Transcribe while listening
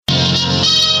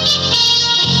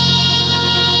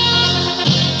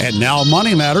And now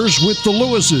Money Matters with the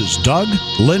Lewises, Doug,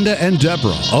 Linda, and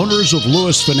Deborah, owners of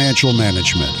Lewis Financial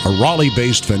Management, a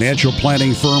Raleigh-based financial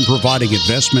planning firm providing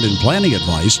investment and planning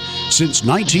advice since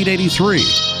 1983.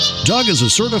 Doug is a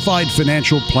certified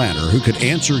financial planner who could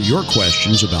answer your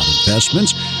questions about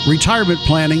investments, retirement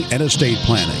planning, and estate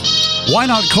planning. Why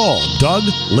not call Doug,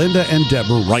 Linda, and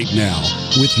Deborah right now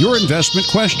with your investment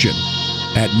question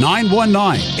at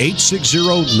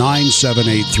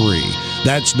 919-860-9783.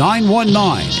 That's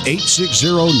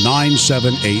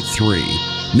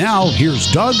 919-860-9783. Now,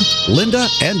 here's Doug, Linda,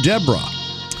 and Deborah.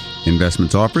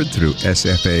 Investments offered through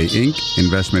SFA Inc.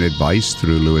 Investment advice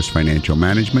through Lewis Financial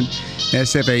Management.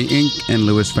 SFA Inc. and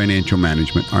Lewis Financial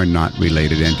Management are not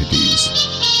related entities.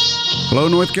 Hello,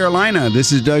 North Carolina.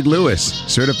 This is Doug Lewis,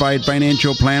 certified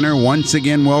financial planner, once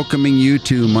again welcoming you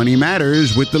to Money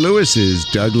Matters with the Lewises,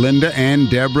 Doug, Linda, and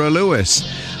Deborah Lewis.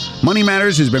 Money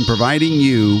Matters has been providing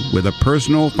you with a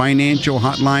personal financial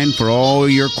hotline for all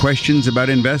your questions about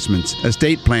investments,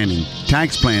 estate planning,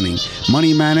 tax planning,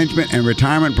 money management, and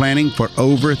retirement planning for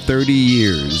over 30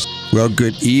 years. Well,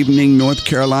 good evening, North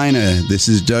Carolina. This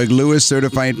is Doug Lewis,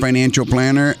 certified financial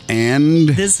planner, and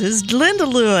this is Linda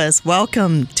Lewis.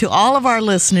 Welcome to all of our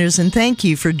listeners, and thank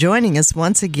you for joining us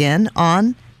once again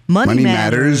on Money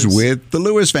Matters with the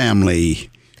Lewis family.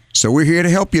 So we're here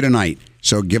to help you tonight.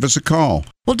 So give us a call.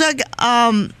 Well, Doug,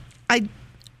 I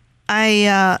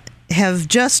have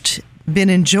just been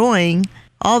enjoying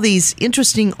all these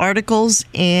interesting articles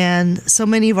and so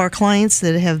many of our clients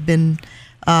that have been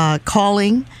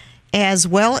calling, as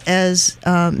well as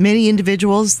many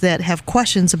individuals that have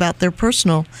questions about their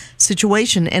personal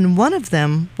situation. And one of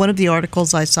the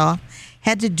articles I saw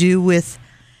had to do with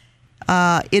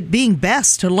it being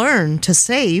best to learn to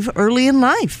save early in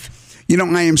life. You know,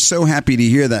 I am so happy to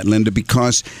hear that, Linda,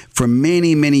 because for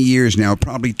many, many years now,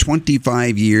 probably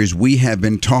 25 years, we have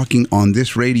been talking on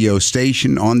this radio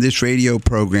station, on this radio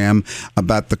program,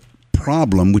 about the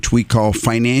problem which we call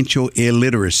financial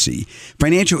illiteracy.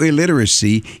 Financial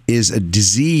illiteracy is a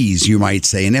disease, you might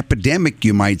say, an epidemic,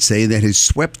 you might say, that has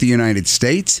swept the United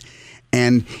States,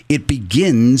 and it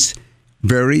begins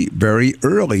very, very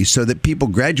early, so that people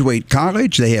graduate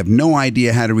college, they have no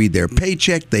idea how to read their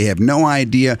paycheck, they have no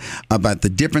idea about the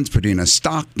difference between a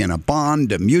stock and a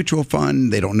bond, a mutual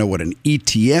fund, they don't know what an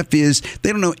ETF is, they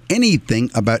don't know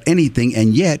anything about anything,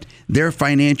 and yet their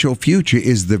financial future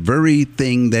is the very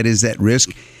thing that is at risk.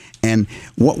 And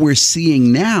what we're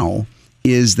seeing now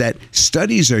is that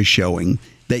studies are showing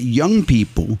that young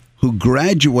people who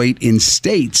graduate in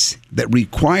states that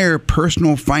require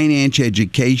personal finance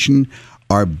education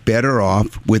are better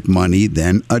off with money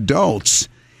than adults.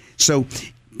 So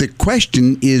the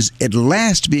question is at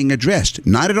last being addressed,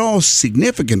 not at all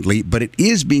significantly, but it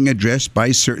is being addressed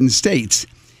by certain states.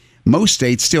 Most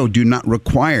states still do not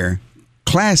require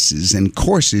classes and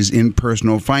courses in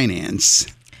personal finance.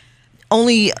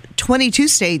 Only 22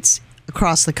 states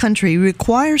across the country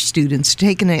require students to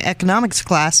take an economics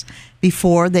class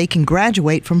before they can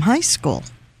graduate from high school.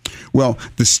 Well,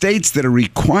 the states that are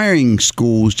requiring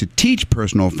schools to teach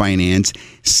personal finance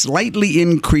slightly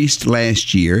increased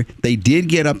last year. They did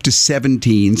get up to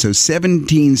 17. So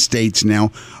 17 states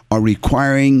now are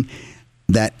requiring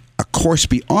that a course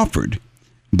be offered.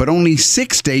 But only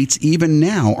 6 states even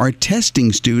now are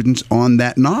testing students on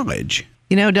that knowledge.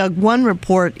 You know, Doug, one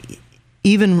report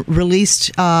even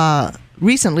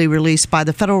recently released by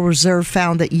the Federal Reserve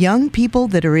found that young people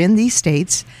that are in these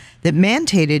states that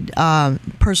mandated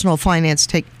personal finance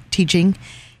teaching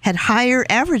had higher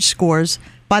average scores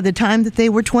by the time that they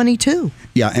were 22.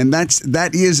 Yeah, and it's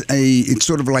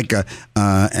sort of like a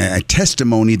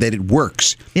testimony that it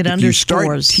works. It underscores. If you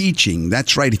start teaching,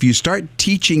 that's right. If you start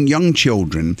teaching young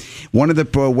children, one of the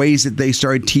ways that they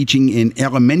start teaching in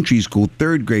elementary school,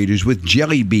 third graders, with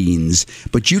jelly beans.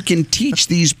 But you can teach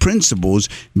these principles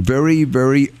very,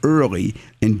 very early.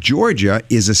 And Georgia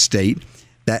is a state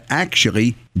that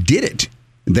actually did it.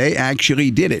 They actually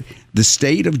did it. The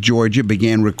state of Georgia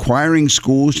began requiring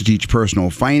schools to teach personal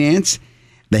finance.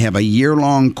 They have a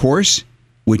year-long course,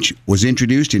 which was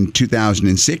introduced in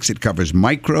 2006. It covers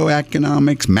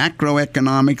microeconomics,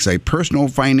 macroeconomics, personal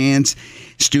finance.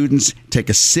 Students take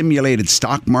a simulated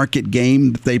stock market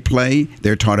game that they play.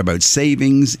 They're taught about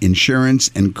savings, insurance,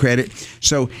 and credit.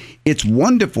 So it's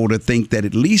wonderful to think that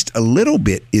at least a little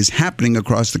bit is happening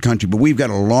across the country, but we've got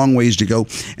a long ways to go.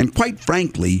 And quite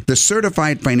frankly, the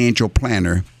certified financial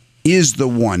planner is the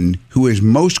one who is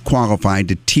most qualified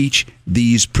to teach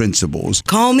these principles.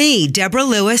 Call me, Deborah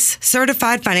Lewis,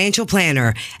 certified financial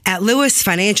planner at Lewis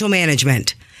Financial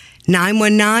Management.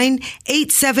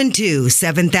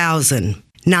 919-872-7000.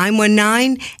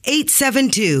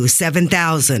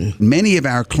 919-872-7000. Many of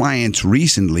our clients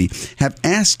recently have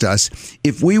asked us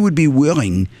if we would be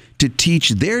willing to teach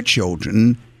their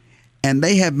children, and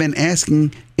they have been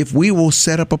asking if we will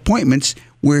set up appointments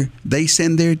where they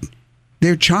send their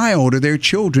child or their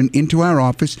children into our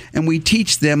office, and we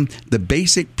teach them the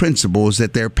basic principles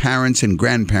that their parents and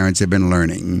grandparents have been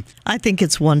learning. I think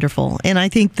it's wonderful, and I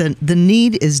think the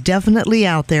need is definitely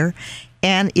out there.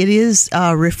 And it is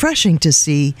refreshing to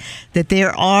see that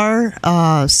there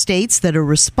are states that are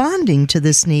responding to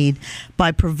this need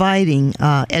by providing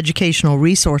educational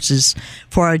resources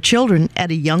for our children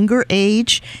at a younger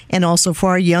age, and also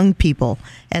for our young people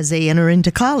as they enter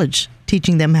into college,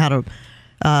 teaching them how to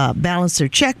balance their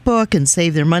checkbook and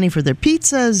save their money for their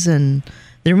pizzas and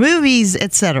their movies,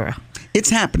 etc. It's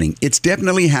happening. It's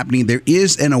definitely happening. There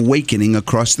is an awakening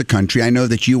across the country. I know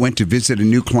that you went to visit a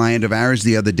new client of ours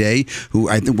the other day who,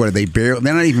 I think, they're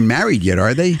not even married yet,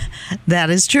 are they? That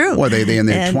is true. Well, are they in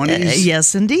their 20s?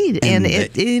 Yes, indeed. And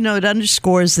it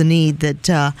underscores the need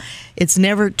that it's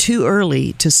never too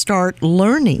early to start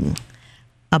learning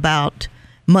about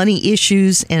money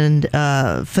issues and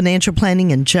financial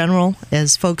planning in general,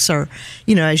 as folks are,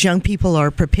 as young people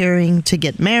are preparing to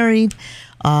get married,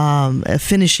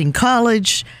 finishing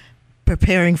college,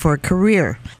 preparing for a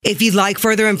career. If you'd like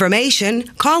further information,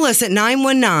 call us at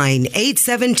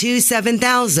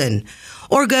 919-872-7000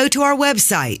 or go to our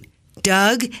website,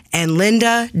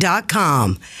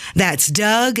 DougandLinda.com. That's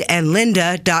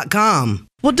DougandLinda.com.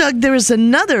 Well, Doug, there is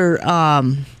another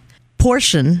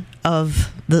portion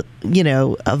of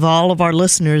of all of our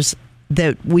listeners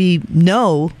that we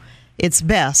know it's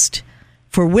best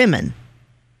for women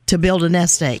to build a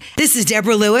nest egg. This is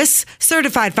Deborah Lewis,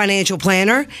 Certified Financial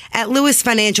Planner at Lewis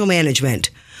Financial Management.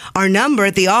 Our number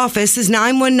at the office is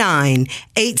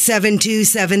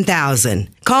 919-872-7000.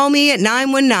 Call me at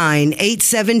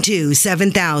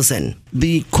 919-872-7000.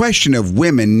 The question of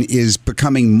women is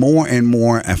becoming more and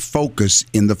more a focus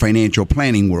in the financial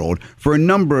planning world for a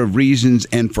number of reasons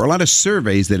and for a lot of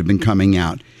surveys that have been coming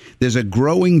out. There's a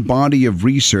growing body of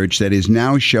research that is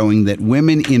now showing that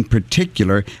women in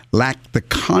particular lack the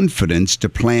confidence to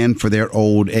plan for their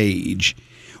old age.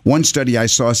 One study I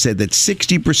saw said that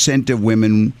 60% of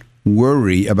women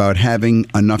worry about having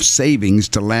enough savings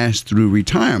to last through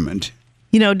retirement.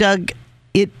 Doug,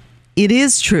 it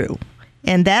is true.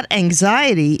 And that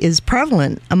anxiety is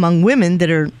prevalent among women that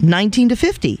are 19 to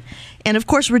 50. And of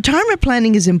course, retirement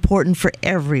planning is important for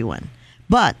everyone.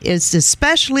 But it's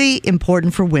especially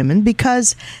important for women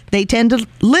because they tend to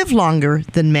live longer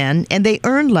than men, and they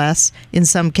earn less in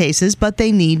some cases, but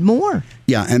they need more.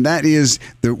 Yeah, and that is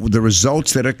the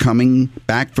results that are coming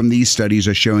back from these studies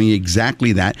are showing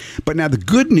exactly that. But now the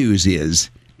good news is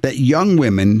that young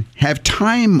women have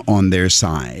time on their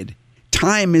side.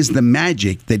 Time is the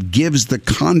magic that gives the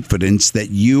confidence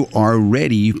that you are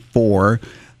ready for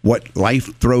what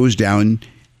life throws down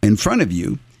in front of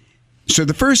you. So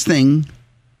the first thing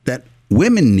that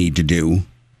women need to do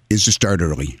is to start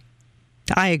early.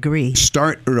 I agree.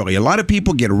 Start early. A lot of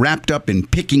people get wrapped up in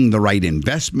picking the right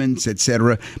investments,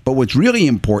 etc. But what's really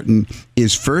important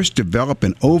is first develop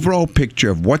an overall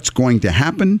picture of what's going to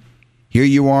happen. Here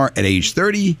you are at age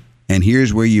 30, and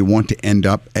here's where you want to end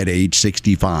up at age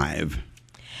 65.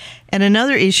 And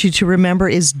another issue to remember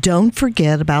is don't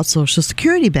forget about Social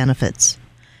Security benefits.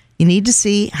 You need to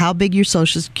see how big your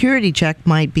Social Security check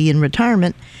might be in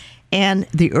retirement. And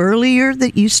the earlier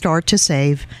that you start to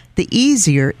save, the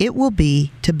easier it will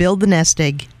be to build the nest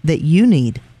egg that you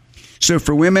need. So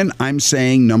for women, I'm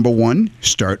saying, number one,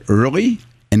 start early.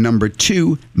 And number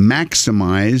two,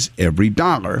 maximize every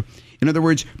dollar. In other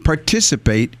words,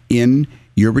 participate in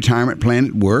your retirement plan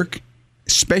at work,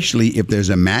 especially if there's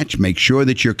a match. Make sure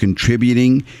that you're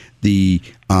contributing the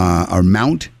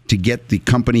amount to get the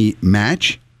company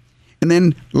match. And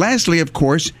then lastly, of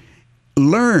course,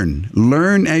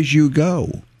 learn as you go.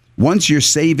 Once you're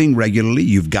saving regularly,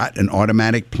 you've got an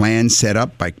automatic plan set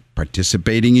up by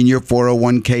participating in your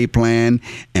 401k plan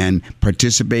and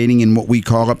participating in what we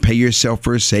call a pay yourself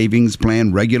first savings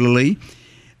plan regularly.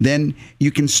 Then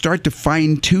you can start to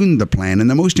fine-tune the plan. And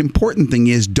the most important thing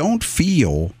is don't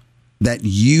feel that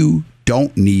you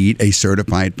don't need a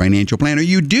certified financial planner.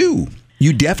 You do.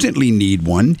 You definitely need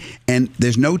one, and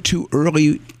there's no too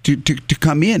early to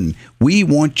come in. We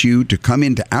want you to come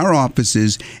into our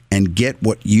offices and get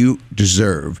what you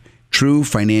deserve, true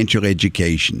financial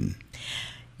education.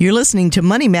 You're listening to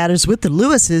Money Matters with the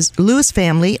Lewis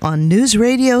family on News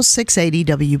Radio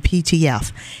 680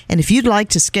 WPTF. And if you'd like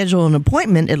to schedule an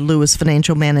appointment at Lewis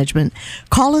Financial Management,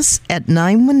 call us at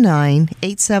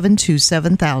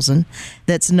 919-872-7000.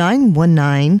 That's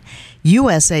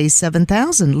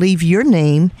 919-USA-7000. Leave your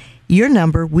name, your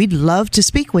number. We'd love to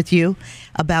speak with you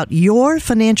about your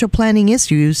financial planning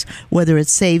issues, whether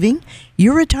it's saving,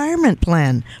 your retirement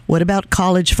plan, what about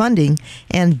college funding,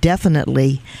 and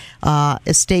definitely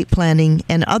estate planning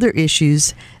and other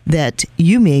issues that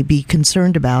you may be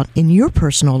concerned about in your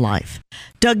personal life.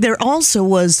 Doug, there also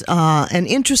was an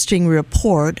interesting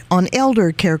report on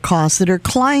elder care costs that are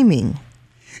climbing,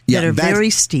 that are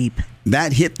very steep.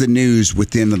 That hit the news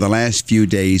within the last few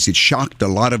days. It shocked a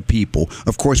lot of people.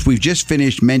 Of course, we've just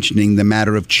finished mentioning the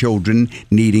matter of children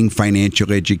needing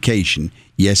financial education.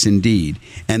 Yes, indeed.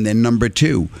 And then number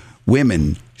 2,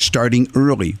 women starting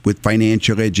early with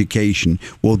financial education.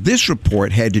 Well, this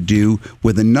report had to do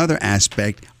with another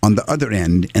aspect on the other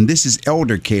end, and this is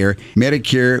elder care.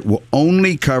 Medicare will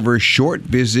only cover short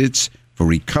visits for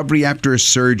recovery after a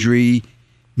surgery,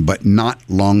 but not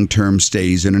long-term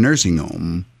stays in a nursing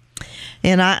home.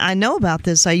 And I know about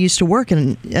this. I used to work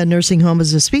in a nursing home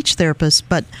as a speech therapist,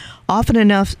 but often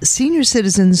enough, senior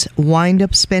citizens wind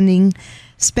up spending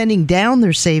down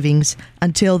their savings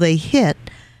until they hit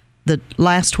the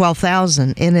last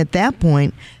 $12,000, and at that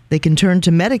point, they can turn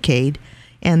to Medicaid,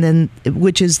 and then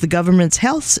which is the government's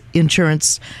health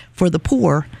insurance for the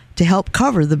poor to help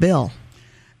cover the bill.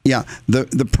 Yeah,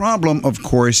 the problem, of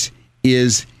course,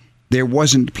 is there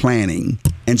wasn't planning,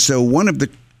 and so one of the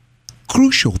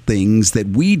crucial things that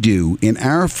we do in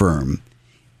our firm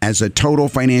as a total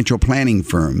financial planning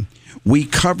firm, we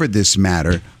cover this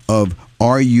matter of,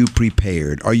 are you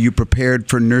prepared? Are you prepared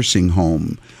for nursing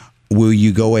home? Will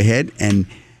you go ahead and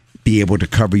be able to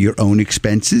cover your own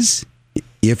expenses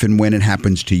if and when it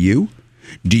happens to you?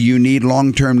 Do you need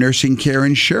long-term nursing care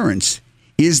insurance?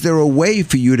 Is there a way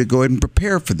for you to go ahead and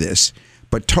prepare for this?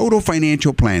 But total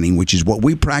financial planning, which is what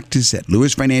we practice at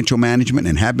Lewis Financial Management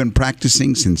and have been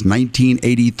practicing since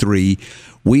 1983,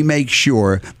 we make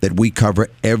sure that we cover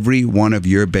every one of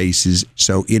your bases.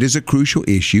 So it is a crucial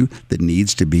issue that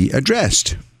needs to be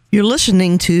addressed. You're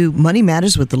listening to Money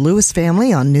Matters with the Lewis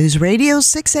family on News Radio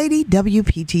 680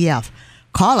 WPTF.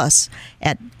 Call us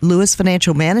at Lewis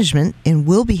Financial Management, and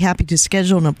we'll be happy to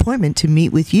schedule an appointment to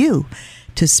meet with you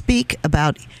to speak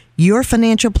about your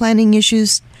financial planning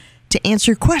issues, to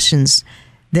answer questions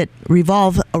that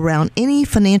revolve around any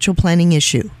financial planning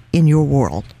issue in your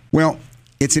world. Well,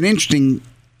 it's an interesting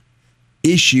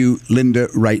issue, Linda,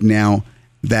 right now,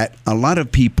 that a lot of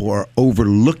people are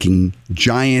overlooking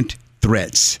giant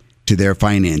threats to their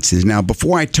finances. Now,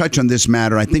 before I touch on this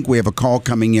matter, I think we have a call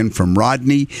coming in from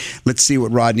Rodney. Let's see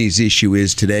what Rodney's issue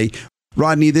is today.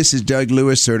 Rodney, this is Doug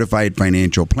Lewis, Certified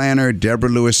Financial Planner, Deborah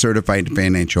Lewis, Certified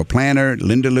Financial Planner,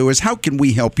 Linda Lewis. How can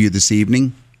we help you this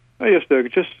evening? Yes,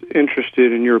 Doug. Just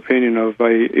interested in your opinion of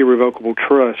a irrevocable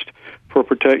trust for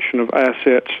protection of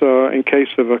assets in case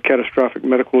of a catastrophic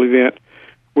medical event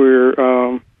where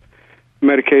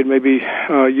Medicaid may be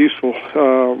useful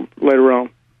later on.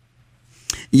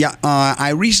 Yeah, I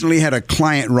recently had a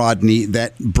client, Rodney,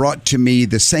 that brought to me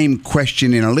the same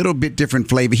question in a little bit different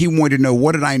flavor. He wanted to know,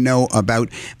 what did I know about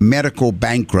medical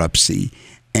bankruptcy?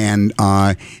 And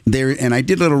I did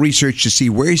a little research to see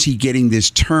where is he getting this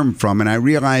term from, and I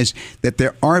realized that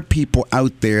there are people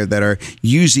out there that are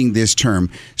using this term.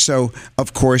 So,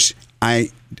 of course, I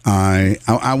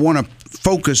want to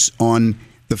focus on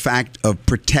the fact of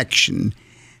protection.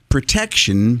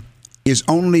 Protection is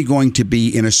only going to be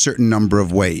in a certain number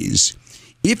of ways.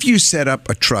 If you set up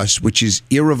a trust which is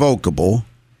irrevocable,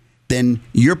 then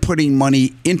you're putting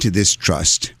money into this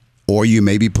trust, or you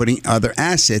may be putting other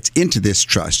assets into this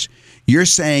trust. You're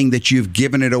saying that you've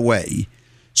given it away.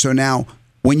 So now,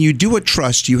 when you do a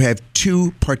trust, you have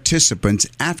two participants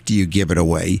after you give it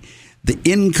away: the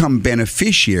income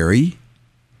beneficiary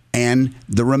and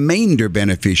the remainder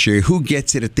beneficiary, who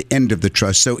gets it at the end of the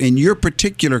trust. So in your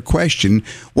particular question,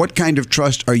 what kind of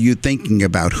trust are you thinking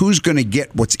about? Who's going to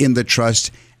get what's in the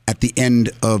trust at the end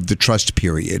of the trust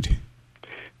period?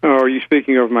 Are you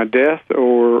speaking of my death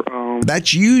or?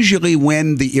 That's usually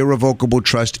when the irrevocable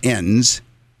trust ends.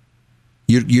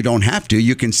 You don't have to.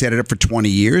 You can set it up for 20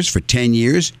 years, for 10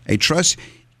 years. A trust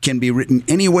can be written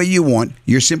any way you want.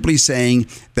 You're simply saying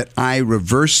that I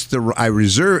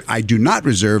do not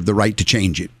reserve the right to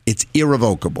change it. It's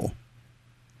irrevocable.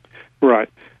 Right.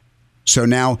 So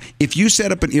now, if you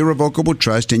set up an irrevocable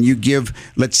trust and you give,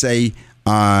 let's say,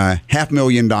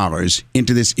 $500,000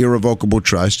 into this irrevocable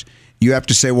trust, you have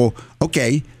to say, well,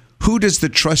 okay, who does the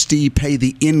trustee pay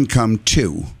the income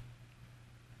to?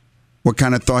 What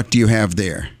kind of thought do you have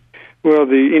there? Well,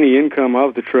 any income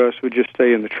of the trust would just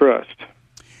stay in the trust.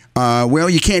 Well,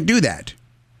 you can't do that.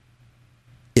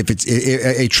 If it's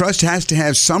a trust has to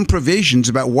have some provisions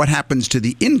about what happens to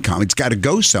the income. It's got to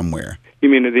go somewhere. You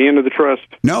mean at the end of the trust?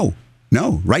 No,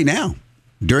 right now,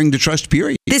 during the trust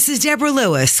period. This is Deborah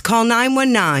Lewis. Call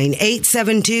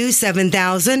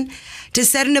 919-872-7000 to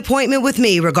set an appointment with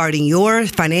me regarding your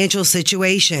financial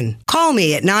situation. Call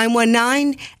me at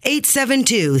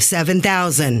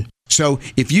 919-872-7000. So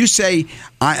if you say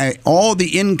all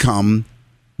the income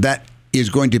that is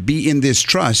going to be in this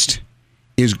trust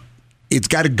it's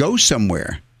got to go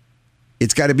somewhere.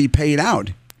 It's got to be paid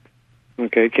out.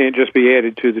 Okay, it can't just be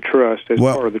added to the trust as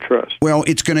part of the trust. Well,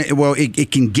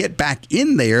 it can get back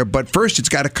in there, but first it's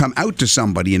got to come out to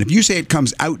somebody. And if you say it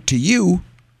comes out to you,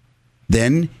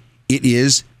 then it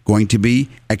is going to be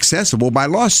accessible by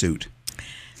lawsuit.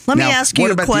 Let me ask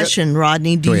you a question,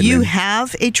 Rodney. Do you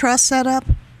have a trust set up?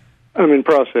 I'm in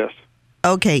process.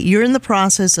 Okay, you're in the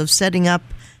process of setting up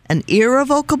an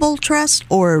irrevocable trust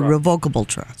or a revocable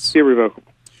trust?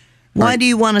 Irrevocable. Why do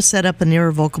you want to set up an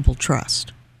irrevocable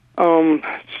trust? So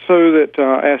that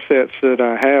assets that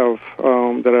I have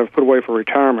that I've put away for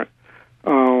retirement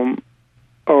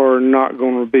are not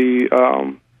going to be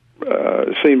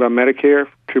seen by Medicare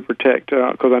to protect,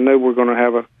 because I know we're going to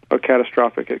have a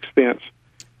catastrophic expense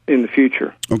in the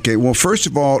future. Okay, well, first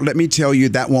of all, let me tell you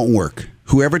that won't work.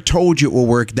 Whoever told you it will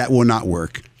work, that will not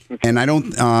work. Okay. And I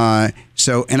don't. I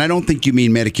don't think you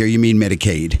mean Medicare. You mean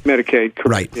Medicaid. Medicaid, correct?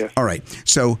 Right. Yes. All right.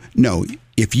 So no,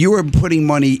 if you are putting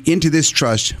money into this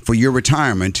trust for your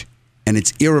retirement, and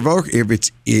it's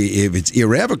it's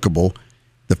irrevocable,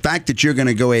 the fact that you're going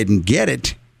to go ahead and get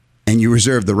it, and you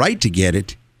reserve the right to get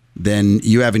it, then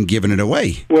you haven't given it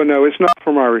away. Well, no, it's not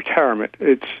for my retirement.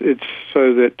 It's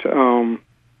so that.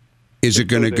 Is it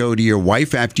going to go to your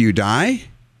wife after you die?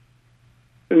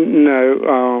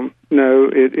 No,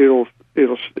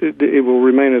 it will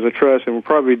remain as a trust and will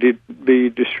probably be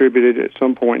distributed at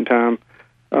some point in time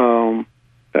by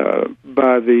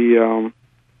the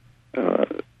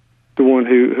one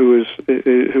who is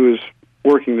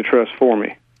working the trust for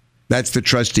me. That's the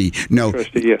trustee. No,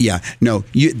 trustee, yes. Yeah, no.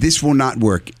 This will not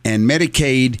work. And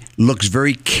Medicaid looks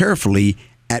very carefully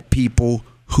at people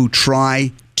who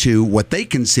try to what they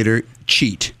consider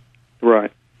cheat.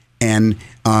 Right. And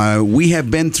we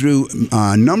have been through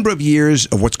a number of years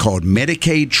of what's called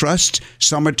Medicaid trust.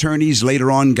 Some attorneys later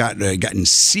on got in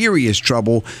serious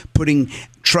trouble putting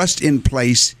trust in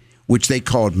place, which they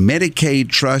called Medicaid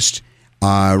trust.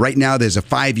 Right now, there's a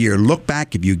 5-year look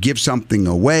back if you give something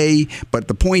away. But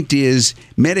the point is,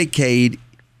 Medicaid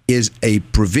is a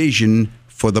provision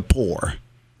for the poor.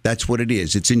 That's what it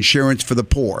is. It's insurance for the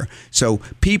poor. So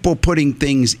people putting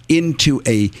things into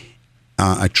a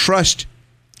trust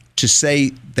to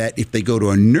say that if they go to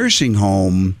a nursing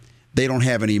home, they don't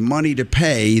have any money to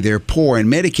pay, they're poor, and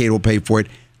Medicaid will pay for it,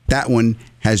 that one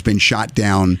has been shot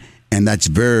down, and that's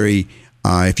very...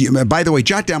 by the way,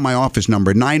 jot down my office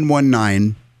number,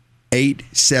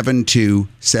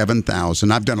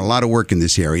 919-872-7000. I've done a lot of work in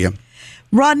this area.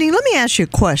 Rodney, let me ask you a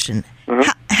question.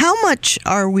 Uh-huh. How much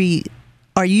are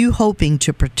you hoping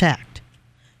to protect?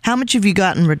 How much have you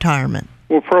got in retirement?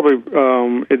 Well, probably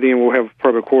at the end we'll have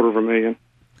probably $250,000.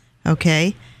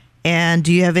 Okay. And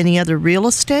do you have any other real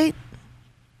estate?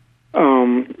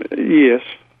 Yes.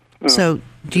 So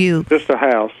do you... Just a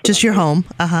house. Just your home.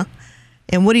 Uh-huh.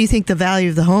 And what do you think the value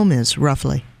of the home is,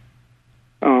 roughly?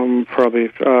 Probably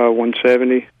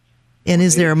 $170,000. And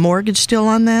is there a mortgage still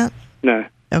on that? No.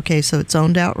 Okay, so it's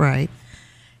owned outright.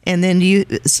 And then do you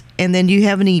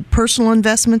have any personal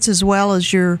investments as well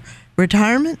as your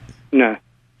retirement? No.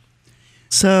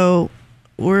 So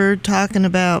we're talking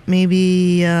about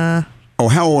maybe... how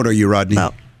old are you, Rodney?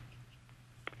 Late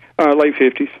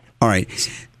 50s. All right.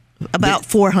 About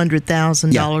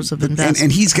 $400,000 of investment.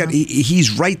 And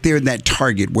he's right there in that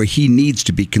target where he needs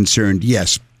to be concerned.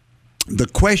 Yes. The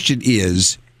question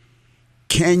is,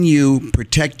 can you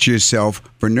protect yourself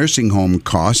for nursing home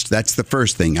costs? That's the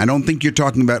first thing. I don't think you're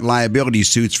talking about liability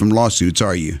suits from lawsuits,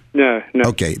 are you? No.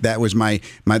 Okay, that was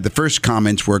the first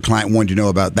comments where a client wanted to know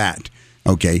about that.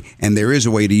 Okay, and there is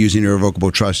a way to use an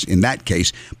irrevocable trust in that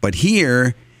case. But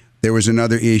here, there was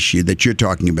another issue that you're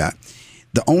talking about.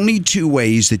 The only two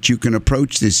ways that you can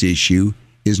approach this issue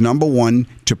is, number one,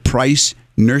 to price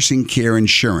nursing care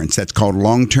insurance. That's called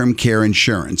long-term care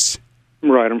insurance.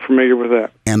 Right, I'm familiar with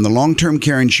that. And the long-term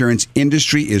care insurance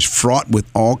industry is fraught with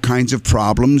all kinds of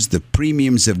problems. The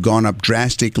premiums have gone up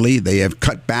drastically. They have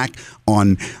cut back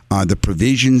on the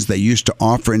provisions they used to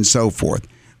offer and so forth.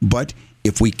 But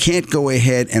if we can't go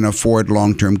ahead and afford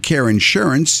long-term care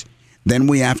insurance, then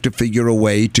we have to figure a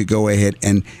way to go ahead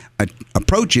and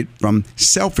approach it from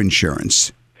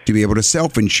self-insurance, to be able to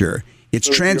self-insure. It's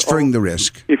transferring the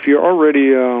risk. If you're already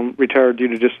retired due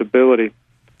to disability,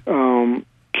 can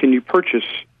you purchase?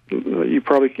 You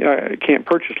probably can't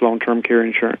purchase long-term care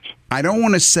insurance. I don't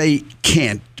want to say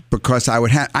can't, because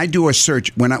I do a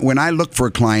search when I look for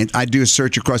a client. I do a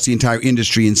search across the entire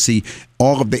industry and see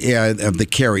all of the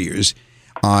carriers.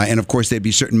 And of course, there'd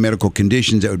be certain medical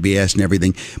conditions that would be asked and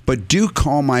everything. But do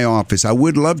call my office. I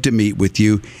would love to meet with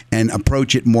you and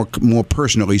approach it more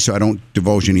personally, so I don't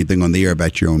divulge anything on the air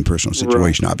about your own personal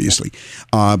situation, right, obviously.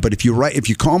 But if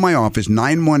you call my office,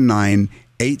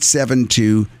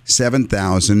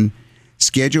 919-872-7000,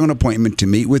 schedule an appointment to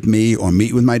meet with me or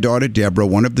meet with my daughter, Deborah,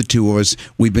 one of the two of us.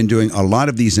 We've been doing a lot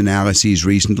of these analyses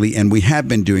recently, and we have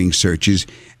been doing searches.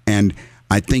 And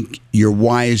I think you're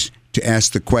wise to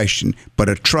ask the question, but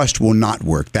a trust will not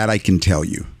work. That I can tell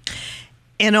you.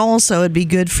 And also, it'd be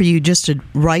good for you just to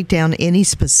write down any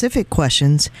specific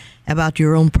questions about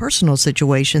your own personal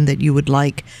situation that you would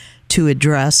like to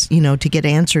address, to get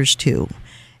answers to.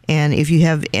 And if you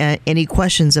have any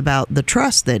questions about the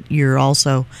trust that you're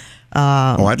also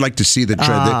I'd like to see the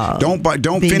draft. Don't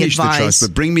finish the trust,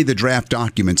 but bring me the draft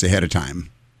documents ahead of time.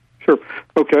 Sure.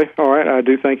 Okay. All right. I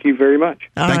do. Thank you very much.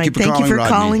 Thank you for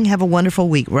calling. Have a wonderful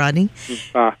week, Rodney.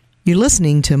 Bye. You're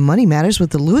listening to Money Matters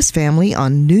with the Lewis family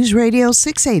on News Radio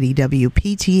 680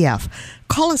 WPTF.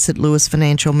 Call us at Lewis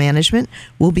Financial Management.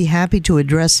 We'll be happy to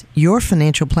address your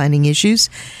financial planning issues.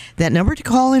 That number to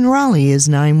call in Raleigh is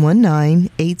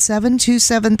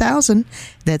 919-872-7000.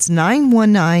 That's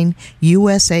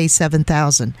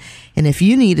 919-USA-7000. And if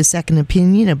you need a second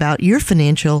opinion about your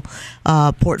financial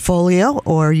portfolio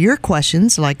or your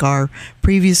questions, like our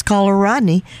previous caller,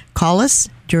 Rodney, call us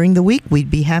during the week.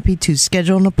 We'd be happy to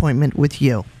schedule an appointment with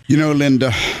you.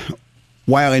 Linda,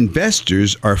 while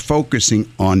investors are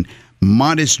focusing on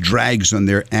modest drags on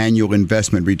their annual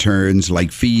investment returns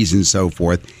like fees and so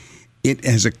forth, it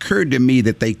has occurred to me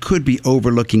that they could be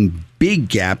overlooking big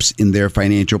gaps in their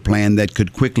financial plan that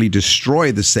could quickly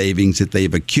destroy the savings that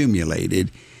they've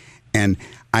accumulated. And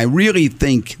I really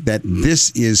think that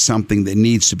this is something that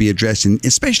needs to be addressed,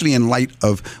 especially in light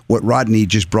of what Rodney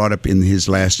just brought up in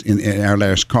our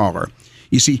last caller.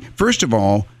 You see, first of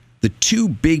all, the two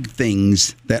big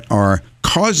things that are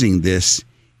causing this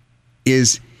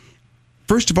is,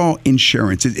 first of all,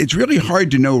 insurance. It's really hard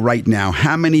to know right now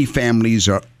how many families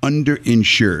are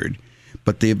underinsured,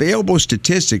 but the available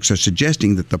statistics are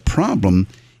suggesting that the problem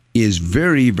is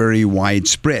very, very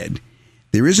widespread.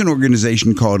 There is an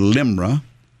organization called LIMRA,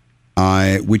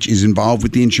 which is involved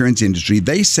with the insurance industry.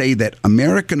 They say that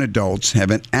American adults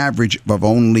have an average of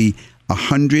only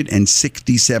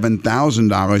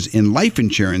 $167,000 in life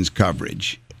insurance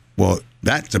coverage. Well,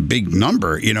 that's a big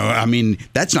number.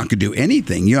 That's not going to do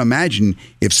anything. You imagine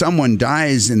if someone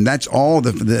dies and that's all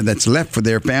that's left for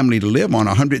their family to live on,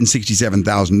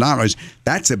 $167,000.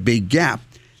 That's a big gap.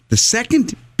 The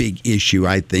second big issue,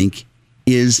 I think,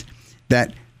 is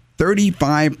that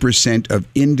 35% of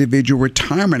individual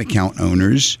retirement account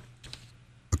owners,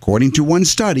 according to one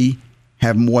study,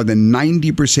 have more than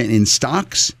 90% in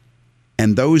stocks,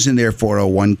 and those in their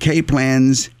 401k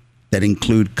plans that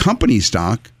include company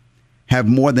stock have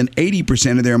more than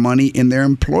 80% of their money in their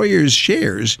employer's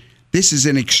shares. This is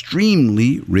an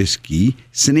extremely risky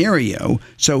scenario.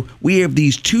 So we have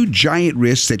these two giant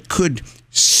risks that could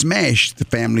smash the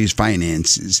family's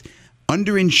finances: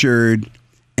 underinsured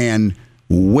and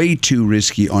way too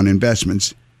risky on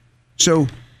investments. So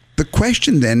the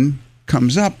question then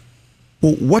comes up,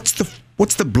 well, what's the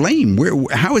blame?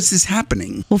 How is this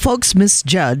happening? Well, folks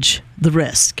misjudge the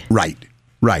risk. Right.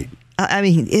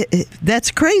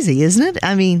 That's crazy, isn't it?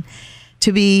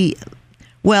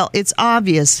 It's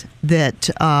obvious that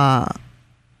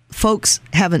folks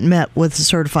haven't met with a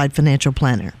certified financial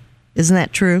planner. Isn't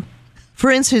that true? For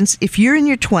instance, if you're in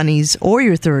your 20s or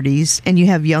your 30s and you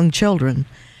have young children,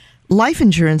 life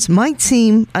insurance might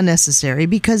seem unnecessary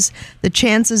because the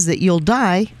chances that you'll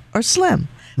die are slim.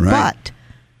 Right. But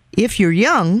if you're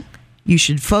young, you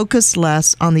should focus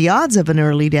less on the odds of an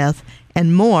early death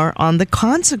and more on the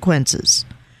consequences.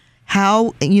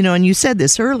 How, and you said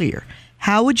this earlier,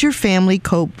 how would your family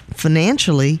cope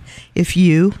financially if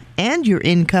you and your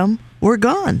income were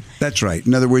gone? That's right.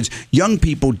 In other words, young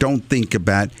people don't think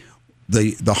about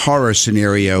the horror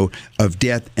scenario of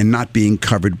death and not being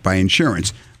covered by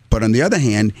insurance. But on the other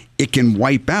hand, it can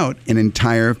wipe out an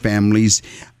entire family's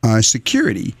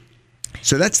security.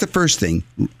 So that's the first thing,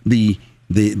 the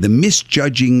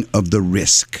misjudging of the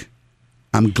risk.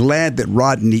 I'm glad that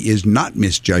Rodney is not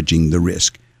misjudging the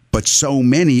risk, but so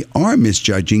many are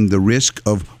misjudging the risk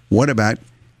of what about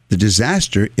the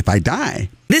disaster if I die?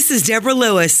 This is Deborah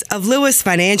Lewis of Lewis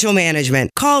Financial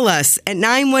Management. Call us at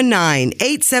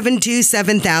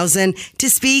 919-872-7000 to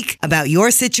speak about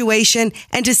your situation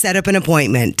and to set up an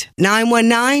appointment.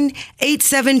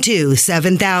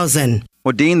 919-872-7000.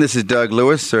 Well, Dean, this is Doug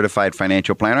Lewis, Certified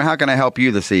Financial Planner. How can I help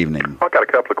you this evening? I've got a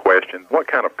couple of questions. What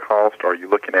kind of cost are you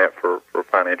looking at for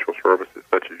financial services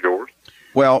such as yours?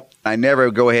 Well, I never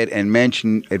go ahead and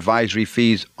mention advisory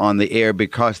fees on the air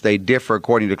because they differ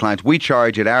according to clients. We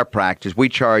charge at our practice. We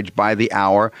charge by the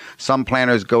hour. Some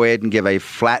planners go ahead and give a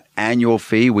flat annual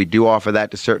fee. We do offer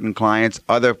that to certain clients.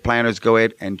 Other planners go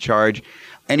ahead and charge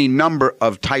any number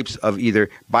of types of either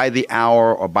by the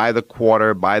hour or by the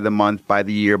quarter, by the month, by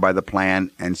the year, by the plan,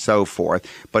 and so forth.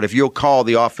 But if you'll call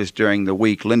the office during the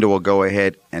week, Linda will go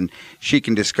ahead and she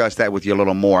can discuss that with you a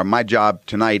little more. My job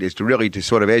tonight is to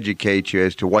sort of educate you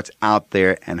as to what's out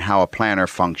there and how a planner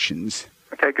functions.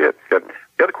 Okay, good. The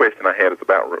other question I had is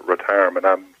about retirement.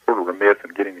 I'm sort of remiss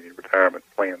in getting any retirement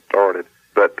plan started,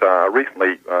 but I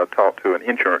recently talked to an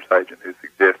insurance agent who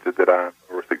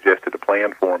suggested a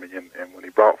plan for me, and when he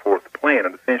brought forth the plan,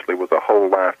 it essentially was a whole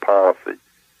life policy,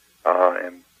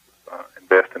 and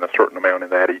investing a certain amount in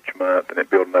that each month, and it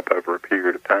building up over a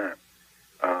period of time.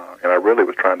 And I really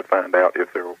was trying to find out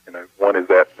if there, one, is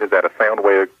that a sound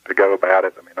way to go about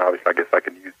it? I mean, obviously, I guess I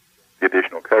can use the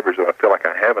additional coverage, but I feel like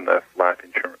I have enough life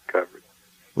insurance coverage.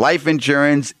 Life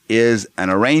insurance is an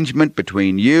arrangement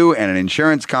between you and an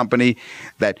insurance company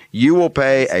that you will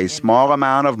pay a small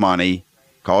amount of money,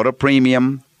 called a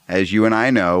premium, as you and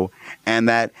I know, and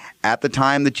that at the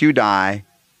time that you die,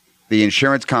 the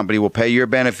insurance company will pay your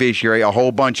beneficiary a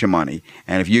whole bunch of money.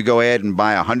 And if you go ahead and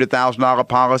buy a $100,000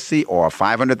 policy or a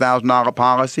 $500,000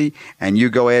 policy, and you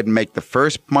go ahead and make the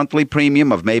first monthly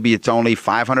premium of maybe it's only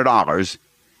 $500,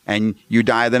 and you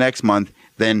die the next month,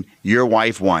 then your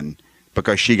wife won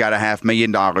because she got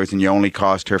 $500,000 and you only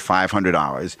cost her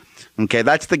 $500. Okay,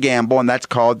 that's the gamble, and that's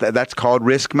called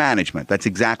risk management. That's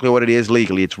exactly what it is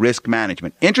legally. It's risk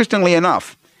management. Interestingly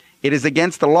enough, it is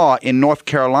against the law in North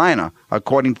Carolina,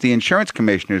 according to the insurance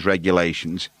commissioner's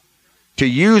regulations, to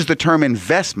use the term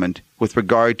investment with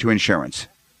regard to insurance.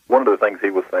 One of the things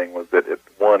he was saying was that the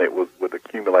money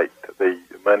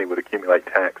would accumulate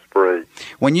tax-free.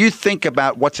 When you think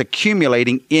about what's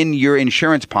accumulating in your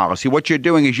insurance policy, what you're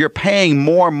doing is you're paying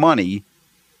more money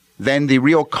than the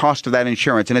real cost of that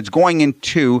insurance, and it's going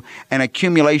into an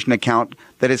accumulation account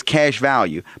that is cash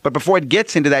value. But before it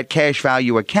gets into that cash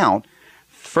value account,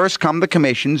 first come the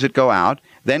commissions that go out,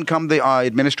 then come the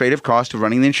administrative cost of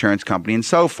running the insurance company and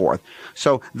so forth.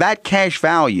 So that cash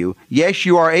value, yes,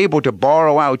 you are able to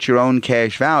borrow out your own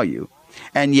cash value.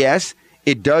 And yes,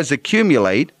 it does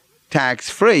accumulate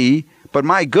tax-free, but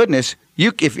my goodness,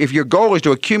 if your goal is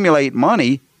to accumulate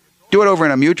money, do it over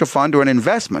in a mutual fund or an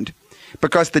investment.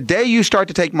 Because the day you start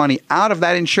to take money out of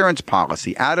that insurance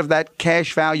policy, out of that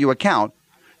cash value account,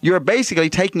 you're basically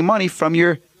taking money from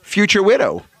your future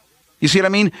widow. You see what I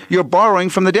mean? You're borrowing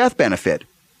from the death benefit.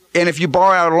 And if you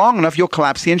borrow out long enough, you'll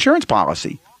collapse the insurance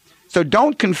policy. So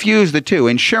don't confuse the two.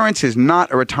 Insurance is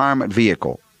not a retirement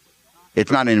vehicle.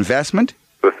 It's not an investment.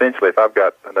 So essentially, if I've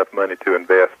got enough money to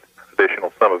invest an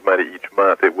additional sum of money each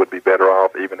month, it would be better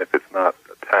off even if it's not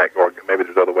tax, or maybe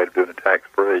there's other way of doing it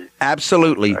tax-free.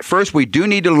 Absolutely. First, we do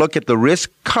need to look at the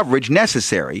risk coverage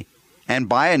necessary and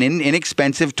buy an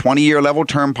inexpensive 20-year level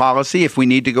term policy if we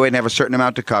need to go ahead and have a certain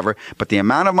amount to cover. But the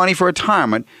amount of money for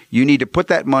retirement, you need to put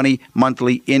that money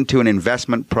monthly into an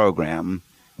investment program.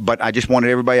 But I just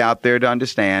wanted everybody out there to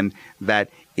understand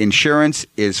that insurance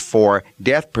is for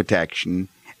death protection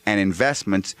and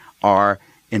investments are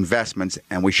investments,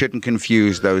 and we shouldn't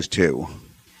confuse those two.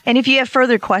 And if you have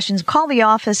further questions, call the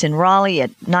office in Raleigh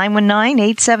at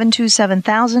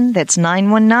 919-872-7000. That's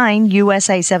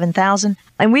 919-USA-7000.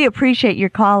 And we appreciate your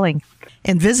calling.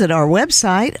 And visit our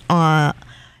website at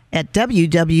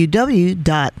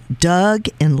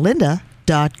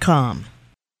www.dougandlinda.com.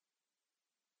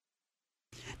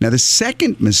 Now, the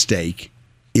second mistake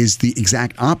is the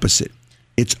exact opposite.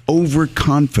 It's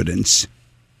overconfidence.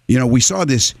 We saw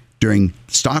this during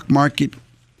the stock market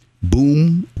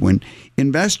boom when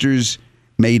investors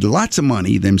made lots of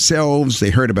money themselves. They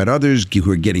heard about others who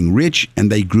were getting rich,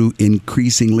 and they grew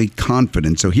increasingly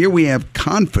confident. So here we have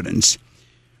confidence.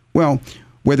 Well,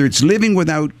 whether it's living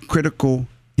without critical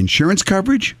insurance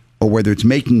coverage or whether it's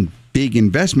making big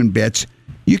investment bets,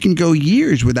 you can go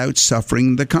years without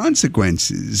suffering the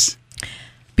consequences.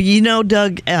 But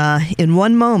Doug, in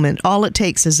one moment, all it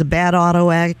takes is a bad auto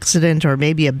accident or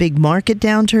maybe a big market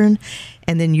downturn,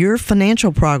 and then your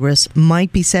financial progress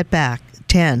might be set back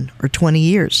 10 or 20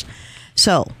 years.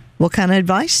 So what kind of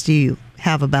advice do you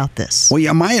have about this? Well,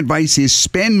 yeah, my advice is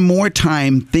spend more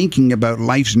time thinking about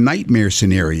life's nightmare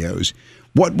scenarios.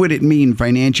 What would it mean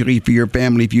financially for your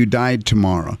family if you died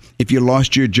tomorrow, if you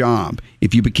lost your job,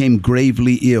 if you became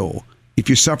gravely ill, if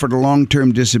you suffered a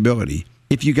long-term disability,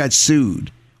 if you got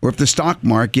sued, or if the stock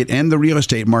market and the real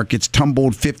estate markets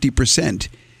tumbled 50%?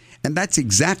 And that's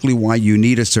exactly why you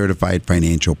need a certified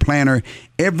financial planner.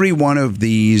 Every one of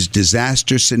these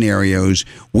disaster scenarios,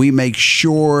 we make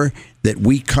sure that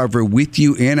we cover with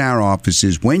you in our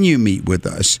offices when you meet with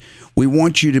us. We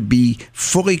want you to be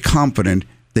fully confident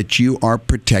that you are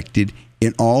protected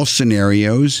in all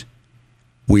scenarios.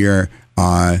 We are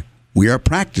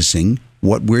practicing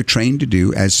what we're trained to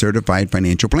do as certified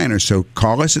financial planners. So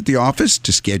call us at the office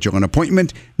to schedule an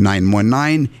appointment,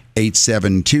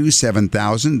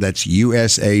 919-872-7000. That's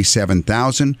USA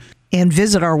 7000. And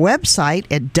visit our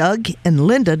website at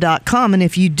dougandlinda.com. And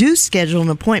if you do schedule an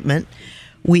appointment,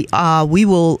 we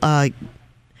will,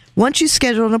 once you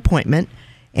schedule an appointment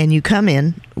and you come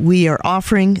in, we are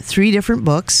offering 3 different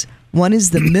books. One is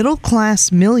The Middle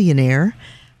Class Millionaire.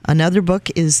 Another book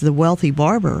is The Wealthy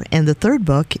Barber. And the third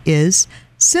book is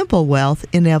Simple Wealth,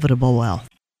 Inevitable Wealth.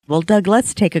 Well, Doug,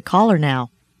 let's take a caller now.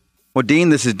 Well, Dean,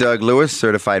 this is Doug Lewis,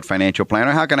 certified financial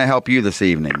planner. How can I help you this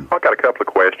evening? I've got a couple of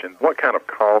questions. What kind of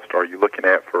cost are you looking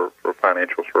at for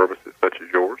financial services such as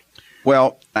yours?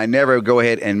 Well, I never go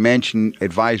ahead and mention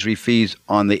advisory fees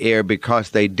on the air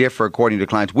because they differ according to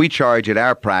clients. We charge at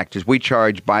our practice. We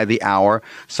charge by the hour.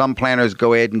 Some planners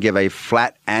go ahead and give a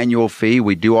flat annual fee.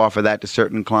 We do offer that to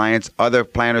certain clients. Other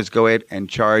planners go ahead and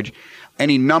charge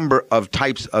any number of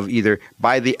types of either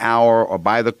by the hour or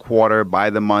by the quarter, by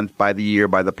the month, by the year,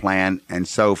 by the plan, and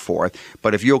so forth.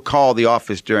 But if you'll call the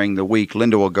office during the week,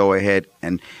 Linda will go ahead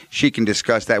and she can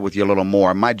discuss that with you a little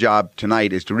more. My job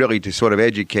tonight is to sort of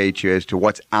educate you as to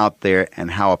what's out there and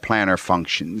how a planner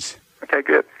functions. Okay,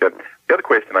 good. The other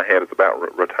question I had is about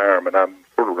retirement. I'm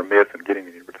sort of remiss in getting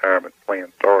any retirement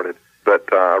plan started,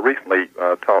 but I recently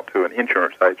talked to an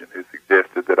insurance agent who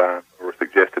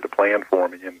suggested a plan for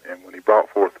me, and when he brought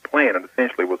forth the plan, it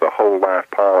essentially was a whole life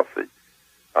policy,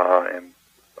 and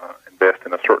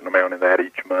investing a certain amount in that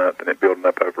each month, and it building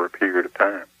up over a period of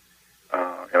time.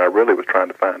 And I really was trying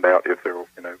to find out if there,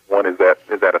 one, is that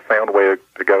a sound way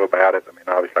to go about it? I mean,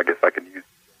 obviously, I guess I can use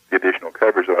the additional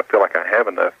coverage, but I feel like I have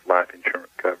enough life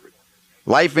insurance coverage.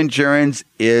 Life insurance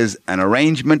is an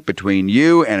arrangement between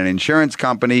you and an insurance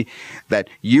company that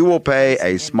you will pay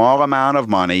a small amount of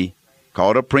money,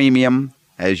 called a premium,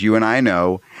 as you and I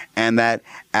know, and that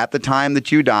at the time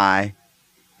that you die,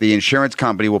 the insurance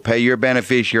company will pay your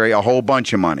beneficiary a whole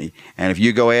bunch of money. And if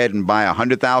you go ahead and buy a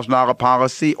 $100,000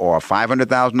 policy or a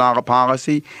 $500,000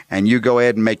 policy, and you go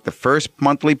ahead and make the first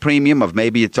monthly premium of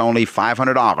maybe it's only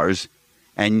 $500,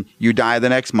 and you die the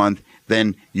next month,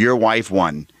 then your wife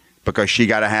won because she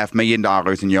got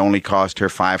 $500,000 and you only cost her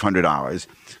 $500.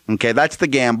 Okay, that's the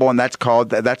gamble, and that's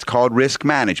called risk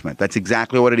management. That's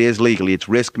exactly what it is legally. It's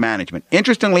risk management.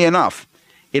 Interestingly enough,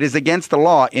 it is against the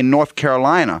law in North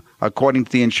Carolina, according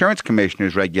to the insurance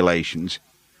commissioner's regulations,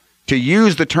 to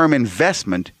use the term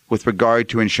investment with regard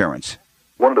to insurance.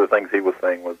 One of the things he was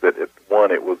saying was that the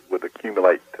money would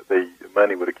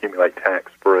accumulate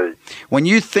tax-free. When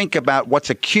you think about what's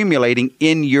accumulating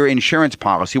in your insurance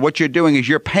policy, what you're doing is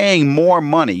you're paying more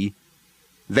money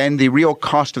than the real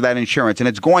cost of that insurance, and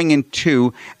it's going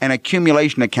into an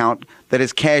accumulation account that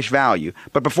is cash value.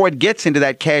 But before it gets into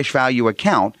that cash value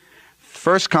account,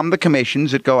 first come the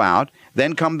commissions that go out,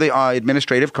 then come the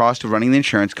administrative cost of running the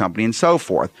insurance company and so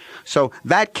forth. So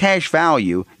that cash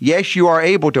value, yes, you are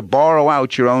able to borrow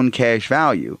out your own cash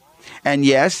value. And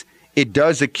yes, it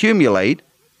does accumulate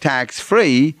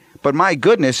tax-free, but my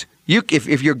goodness,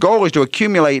 if your goal is to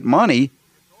accumulate money,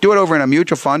 do it over in a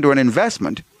mutual fund or an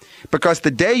investment. Because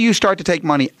the day you start to take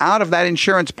money out of that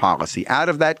insurance policy, out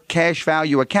of that cash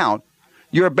value account,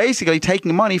 you're basically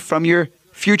taking money from your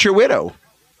future widow.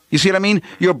 You see what I mean?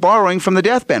 You're borrowing from the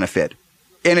death benefit.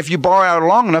 And if you borrow out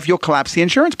long enough, you'll collapse the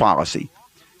insurance policy.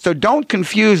 So don't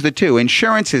confuse the two.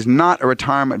 Insurance is not a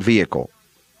retirement vehicle.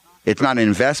 It's not an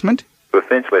investment. So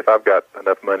essentially, if I've got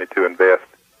enough money to invest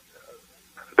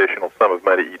an additional sum of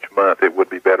money each month, it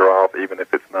would be better off even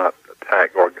if it's not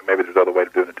tax, or maybe there's other way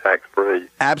of doing it tax-free.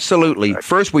 Absolutely.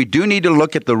 First, we do need to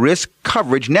look at the risk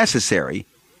coverage necessary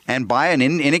and buy an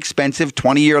inexpensive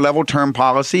 20-year level term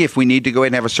policy if we need to go ahead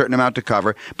and have a certain amount to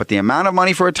cover. But the amount of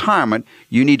money for retirement,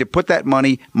 you need to put that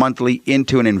money monthly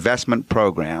into an investment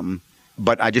program.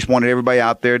 But I just wanted everybody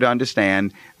out there to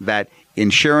understand that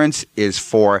insurance is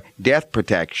for death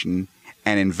protection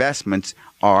and investments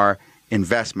are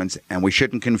investments, and we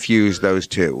shouldn't confuse those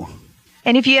two.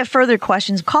 And if you have further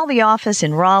questions, call the office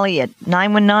in Raleigh at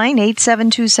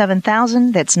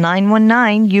 919-872-7000. That's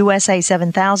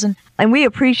 919-USA-7000. And we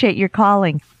appreciate your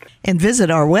calling. And visit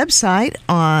our website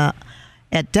at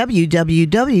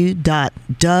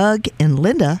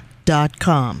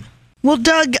www.dougandlinda.com. Well,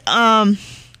 Doug,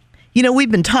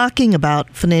 we've been talking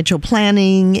about financial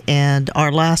planning, and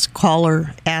our last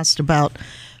caller asked about,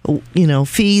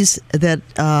 fees that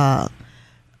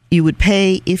you would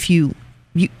pay if you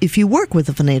work with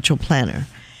a financial planner.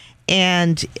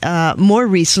 And more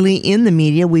recently in the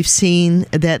media, we've seen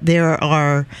that there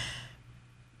are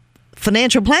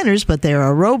financial planners, but there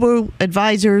are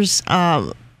robo-advisors.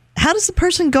 How does the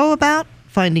person go about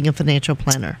finding a financial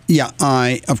planner? Yeah,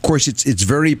 of course, it's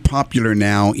very popular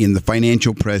now in the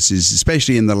financial presses,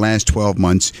 especially in the last 12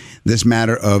 months, this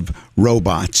matter of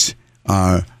robots,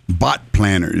 bot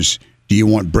planners. Do you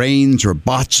want brains or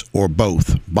bots or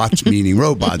both? Bots meaning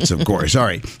robots, of course. All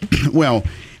right. Well,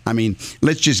 I mean,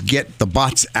 let's just get the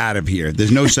bots out of here.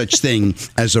 There's no such thing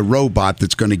as a robot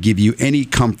that's going to give you any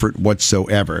comfort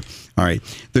whatsoever. All right.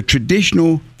 The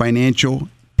traditional financial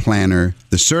planner,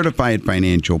 the certified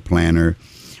financial planner,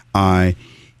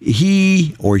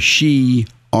 he or she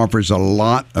offers a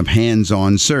lot of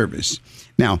hands-on service.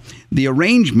 Now, the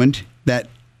arrangement that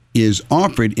is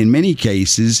offered in many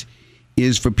cases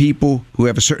is for people who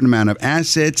have a certain amount of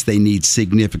assets. They need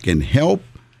significant help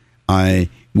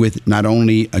with not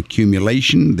only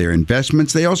accumulation, their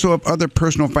investments, they also have other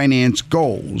personal finance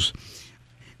goals.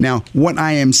 Now, what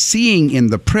I am seeing in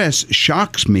the press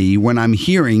shocks me when I'm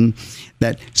hearing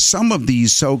that some of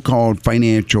these so-called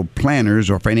financial planners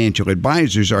or financial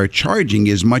advisors are charging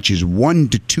as much as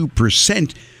 1% to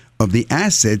 2% of the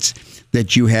assets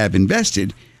that you have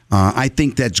invested. I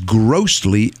think that's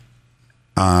grossly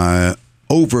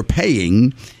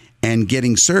overpaying and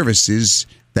getting services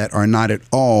that are not at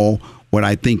all what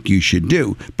I think you should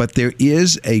do. But there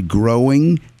is a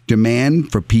growing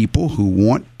demand for people who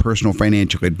want personal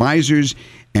financial advisors.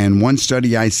 And one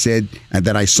study I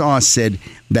saw said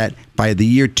that by the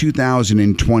year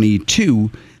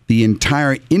 2022, the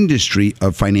entire industry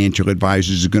of financial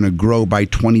advisors is going to grow by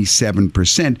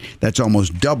 27%. That's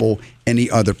almost double any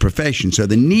other profession. So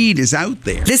the need is out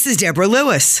there. This is Deborah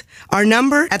Lewis. Our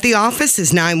number at the office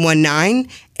is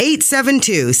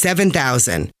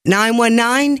 919-872-7000.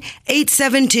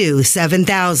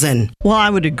 919-872-7000. Well, I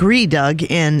would agree, Doug.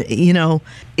 And,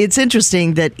 it's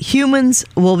interesting that humans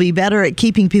will be better at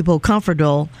keeping people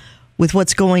comfortable with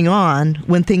what's going on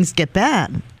when things get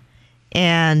bad.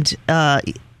 And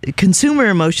consumer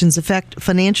emotions affect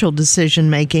financial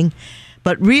decision making,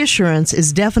 but reassurance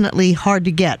is definitely hard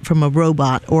to get from a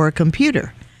robot or a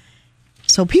computer.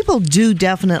 So people do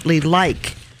definitely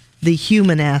like the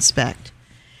human aspect.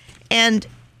 And,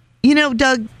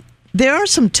 Doug, there are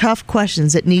some tough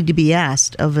questions that need to be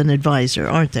asked of an advisor,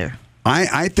 aren't there?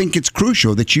 I think it's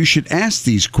crucial that you should ask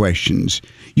these questions.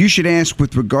 You should ask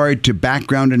with regard to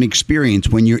background and experience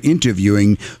when you're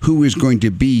interviewing who is going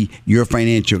to be your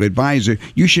financial advisor.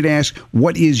 You should ask,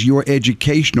 what is your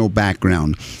educational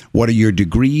background? What are your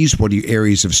degrees? What are your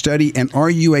areas of study? And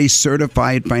are you a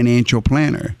certified financial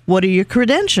planner? What are your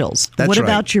credentials? That's what right.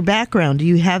 about your background? Do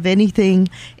you have any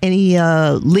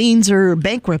liens or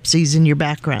bankruptcies in your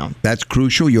background? That's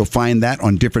crucial. You'll find that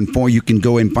on different forms. You can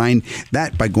go and find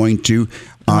that by going to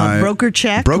Broker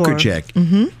Check.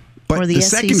 Mm-hmm. But or the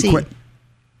second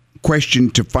question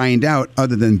to find out,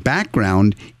 other than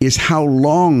background, is how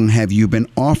long have you been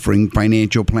offering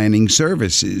financial planning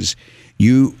services?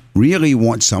 You really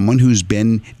want someone who's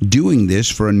been doing this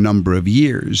for a number of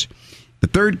years. The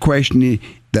third question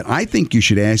that I think you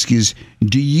should ask is,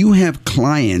 do you have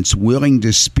clients willing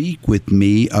to speak with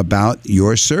me about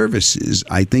your services?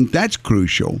 I think that's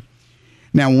crucial.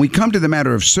 Now, when we come to the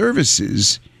matter of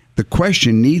services, the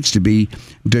question needs to be,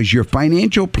 does your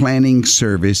financial planning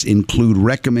service include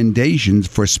recommendations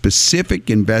for specific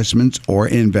investments or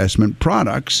investment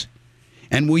products?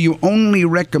 And will you only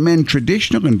recommend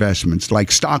traditional investments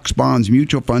like stocks, bonds,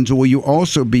 mutual funds, or will you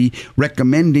also be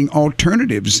recommending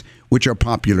alternatives which are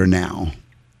popular now?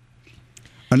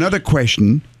 Another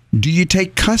question, do you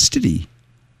take custody,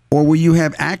 or will you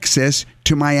have access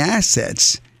to my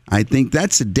assets? I think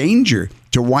that's a danger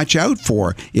to watch out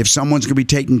for. If someone's going to be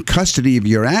taking custody of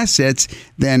your assets,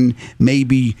 then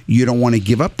maybe you don't want to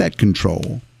give up that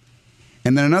control.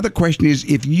 And then another question is,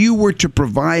 if you were to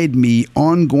provide me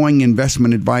ongoing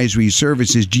investment advisory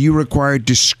services, do you require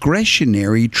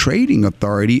discretionary trading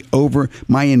authority over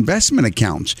my investment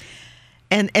accounts?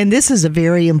 And this is a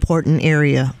very important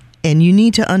area, and you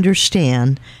need to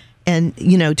understand. And,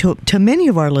 to many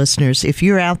of our listeners, if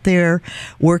you're out there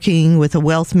working with a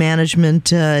wealth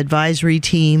management advisory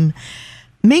team,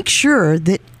 make sure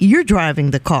that you're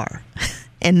driving the car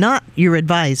and not your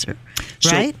advisor,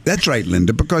 right? So that's right,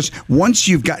 Linda, because once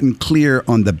you've gotten clear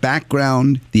on the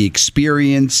background, the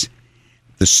experience,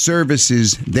 the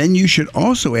services, then you should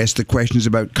also ask the questions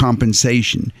about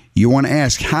compensation. You want to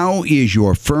ask, how is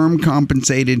your firm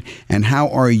compensated, and how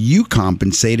are you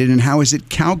compensated, and how is it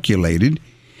calculated?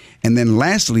 And then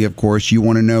lastly, of course, you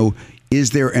want to know,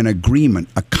 is there an agreement,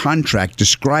 a contract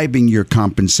describing your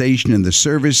compensation and the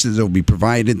services that will be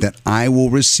provided that I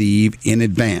will receive in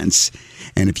advance?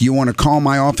 And if you want to call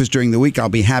my office during the week, I'll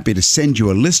be happy to send you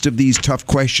a list of these tough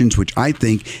questions, which I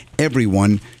think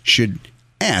everyone should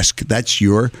ask. That's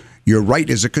your right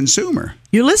as a consumer.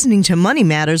 You're listening to Money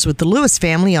Matters with the Lewis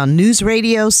family on News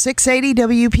Radio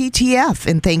 680 WPTF.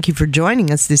 And thank you for joining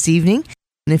us this evening.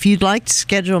 And if you'd like to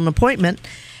schedule an appointment,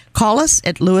 call us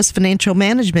at Lewis Financial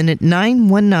Management at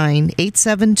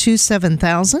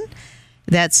 919-872-7000.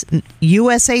 That's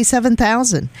USA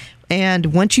 7000.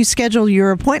 And once you schedule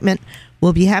your appointment,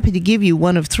 we'll be happy to give you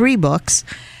one of 3 books: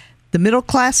 The Middle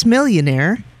Class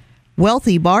Millionaire,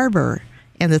 Wealthy Barber,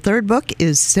 and the 3rd book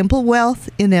is Simple Wealth,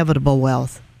 Inevitable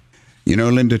Wealth. You know,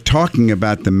 Linda, talking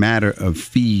about the matter of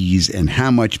fees and how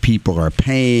much people are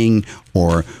paying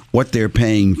or what they're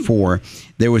paying for,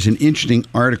 there was an interesting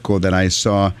article that I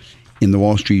saw in the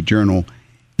Wall Street Journal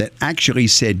that actually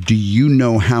said, do you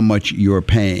know how much you're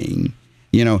paying?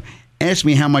 You know, ask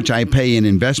me how much I pay in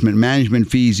investment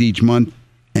management fees each month,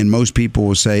 and most people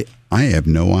will say, I have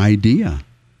no idea.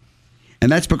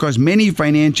 And that's because many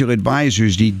financial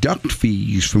advisors deduct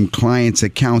fees from clients'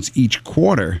 accounts each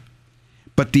quarter,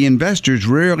 but the investors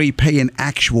rarely pay an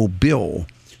actual bill.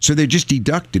 So they're just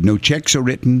deducted. No checks are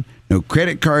written, no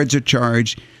credit cards are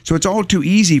charged. So it's all too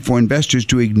easy for investors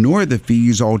to ignore the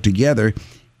fees altogether,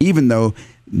 even though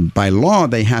by law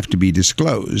they have to be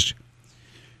disclosed.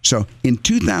 So in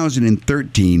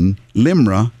 2013,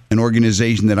 LIMRA, an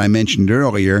organization that I mentioned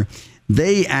earlier,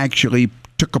 they actually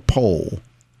took a poll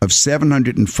of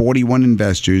 741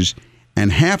 investors,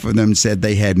 and half of them said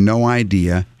they had no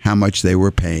idea how much they were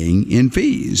paying in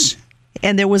fees.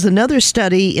 And there was another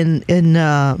study in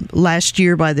last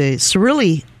year by the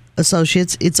Cirilli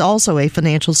Associates. It's also a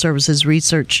financial services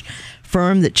research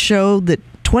firm that showed that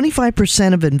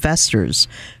 25% of investors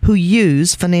who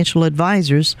use financial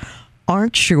advisors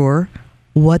aren't sure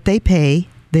what they pay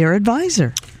their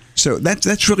advisor. So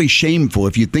that's really shameful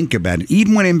if you think about it.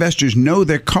 Even when investors know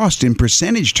their cost in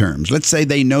percentage terms, let's say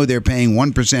they know they're paying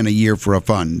 1% a year for a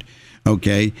fund,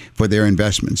 okay, for their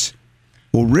investments.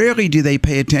 Well, rarely do they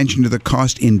pay attention to the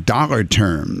cost in dollar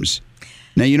terms.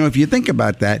 Now, you know, if you think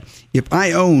about that, if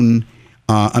I own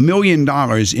 $1 million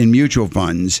in mutual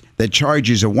funds that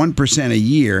charges a 1% a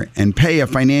year and pay a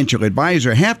financial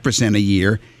advisor 0.5% a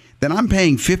year, then I'm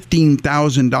paying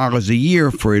 $15,000 a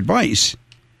year for advice.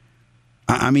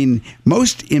 I mean,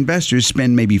 most investors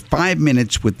spend maybe 5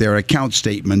 minutes with their account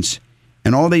statements,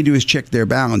 and all they do is check their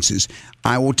balances.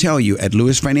 I will tell you, at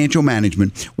Lewis Financial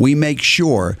Management, we make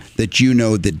sure that you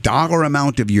know the dollar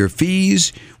amount of your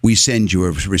fees. We send you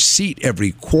a receipt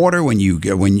every quarter when you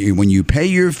pay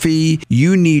your fee.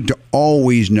 You need to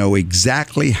always know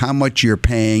exactly how much you're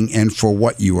paying and for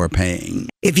what you are paying.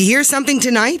 If you hear something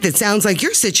tonight that sounds like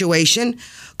your situation,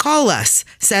 call us.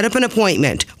 Set up an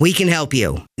appointment. We can help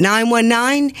you.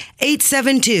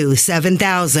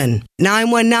 919-872-7000.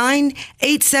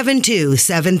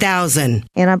 919-872-7000.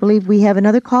 And I believe we have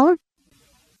another caller.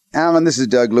 Alan, this is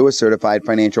Doug Lewis, Certified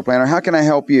Financial Planner. How can I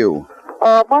help you?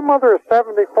 My mother is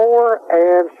 74,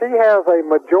 and she has a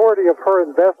majority of her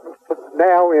investments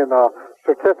now in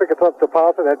certificates of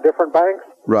deposit at different banks.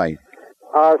 Right.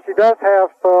 She does have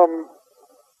some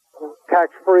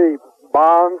tax-free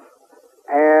bonds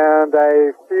and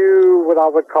a few what I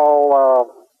would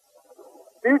call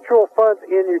mutual funds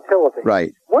in utility.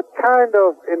 Right. What kind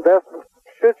of investments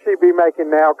should she be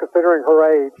making now, considering her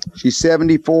age? She's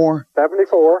 74?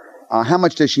 74. How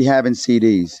much does she have in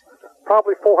CDs?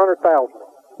 Probably $400,000.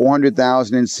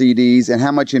 $400,000 in CDs, and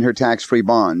how much in her tax-free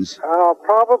bonds?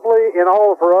 Probably in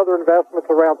all of her other investments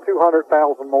around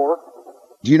 $200,000 more.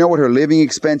 Do you know what her living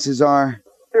expenses are?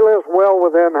 She lives well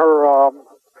within her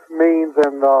means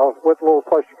and with little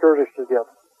Social Security she gets.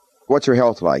 What's her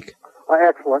health like?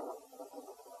 Excellent.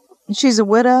 She's a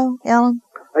widow, Alan?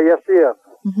 Yes, she is.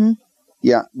 Mm-hmm.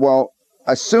 Yeah, well,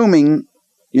 assuming,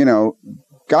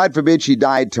 God forbid she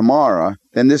died tomorrow,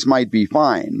 then this might be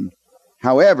fine.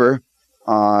 However,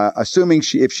 assuming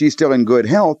if she's still in good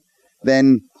health,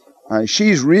 then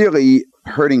she's really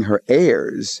hurting her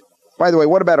heirs. By the way,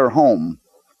 what about her home?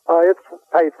 It's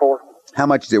paid for. How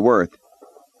much is it worth?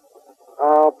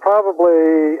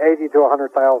 Probably $80,000 to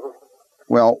 $100,000.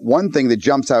 Well, one thing that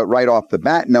jumps out right off the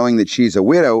bat, knowing that she's a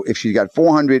widow, if she's got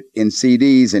 400 in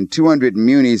CDs and 200 in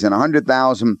munis and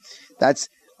 100,000, that's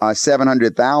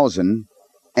 700,000.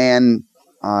 And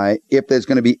if there's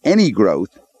going to be any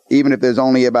growth, even if there's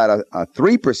only about a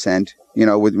 3%,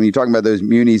 when you're talking about those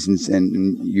munis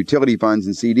and utility funds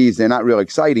and CDs, they're not real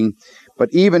exciting. But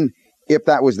even if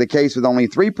that was the case with only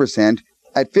 3%,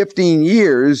 at 15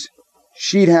 years,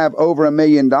 she'd have over $1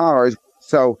 million.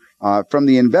 So from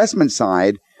the investment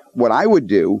side, what I would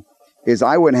do is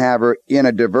I would have her in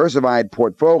a diversified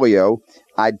portfolio.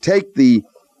 I'd take the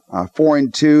 4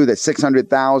 and 2, that's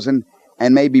 600,000,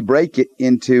 and maybe break it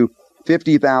into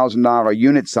 $50,000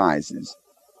 unit sizes.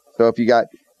 So if you got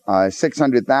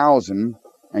 600,000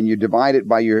 and you divide it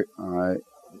by your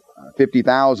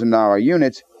 $50,000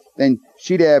 units, then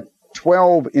she'd have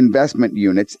 12 investment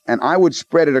units, and I would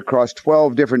spread it across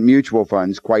 12 different mutual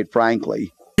funds, quite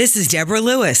frankly. This is Deborah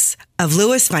Lewis of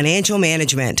Lewis Financial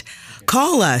Management.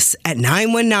 Call us at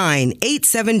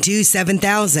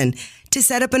 919-872-7000 to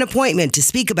set up an appointment to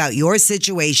speak about your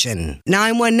situation.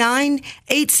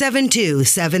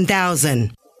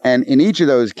 919-872-7000. And in each of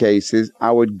those cases,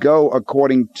 I would go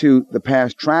according to the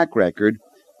past track record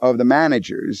of the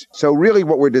managers. So really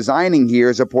what we're designing here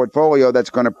is a portfolio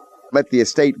that's going to let the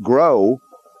estate grow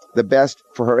the best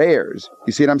for her heirs.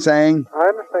 You see what I'm saying? I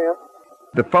understand.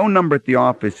 The phone number at the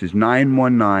office is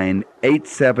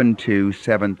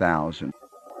 919-872-7000.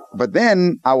 But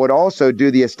then I would also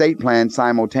do the estate plan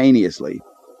simultaneously.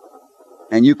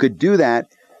 And you could do that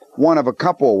one of a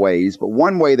couple of ways, but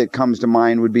one way that comes to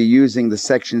mind would be using the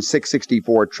Section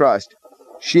 664 trust.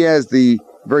 She has the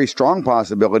very strong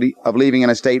possibility of leaving an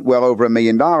estate well over $1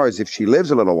 million if she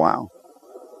lives a little while.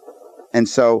 And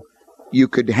so you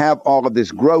could have all of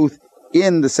this growth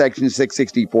in the Section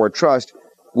 664 trust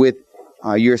with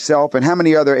yourself. And how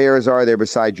many other heirs are there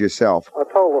besides yourself? A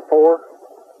total of 4.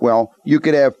 Well, you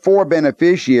could have 4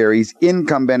 beneficiaries,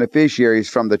 income beneficiaries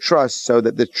from the trust, so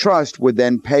that the trust would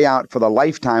then pay out for the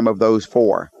lifetime of those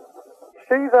 4.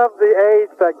 She's of the age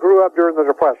that grew up during the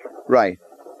Depression. Right.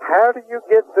 How do you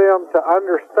get them to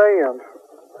understand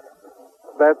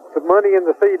that the money in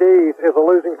the CDs is a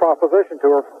losing proposition to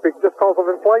her just because of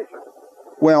inflation?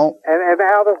 Well, and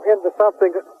out of into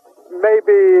something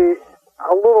maybe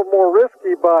a little more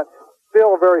risky, but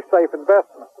still a very safe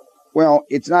investment. Well,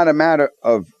 it's not a matter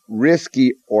of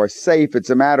risky or safe.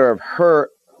 It's a matter of her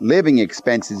living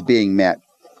expenses being met.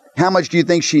 How much do you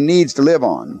think she needs to live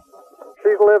on?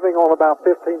 She's living on about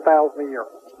 $15,000 a year.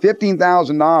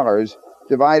 $15,000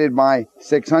 divided by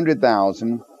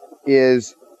 600,000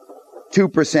 is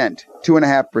 2%,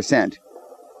 2.5%.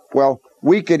 Well,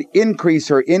 we could increase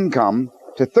her income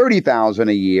to $30,000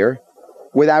 a year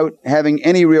without having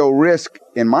any real risk,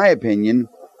 in my opinion,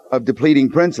 of depleting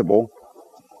principal.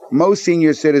 Most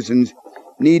senior citizens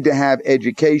need to have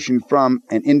education from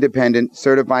an independent,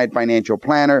 certified financial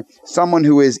planner, someone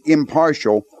who is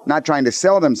impartial, not trying to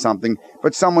sell them something,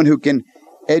 but someone who can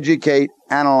educate,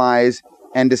 analyze,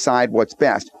 and decide what's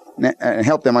best, and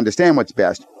help them understand what's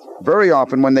best. Very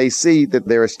often when they see that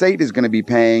their estate is going to be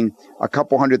paying a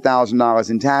couple $100,000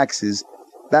 in taxes,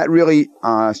 that really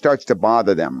starts to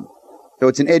bother them. So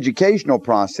it's an educational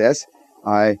process.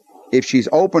 If she's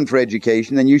open for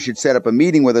education, then you should set up a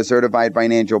meeting with a certified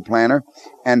financial planner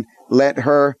and let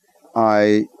her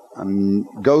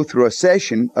go through a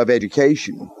session of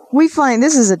education. We find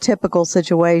this is a typical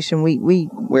situation. We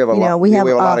have a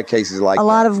lot of cases like that. A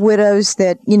lot of widows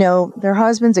that, their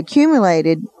husbands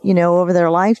accumulated, over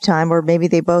their lifetime, or maybe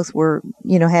they both were,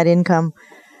 had income,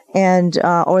 and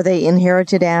or they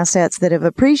inherited assets that have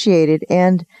appreciated,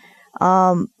 and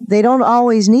they don't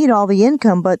always need all the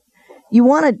income, but you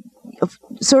want to,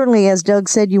 certainly, as Doug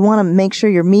said, you want to make sure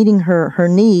you're meeting her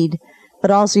need,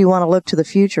 but also you want to look to the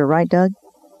future, right, Doug?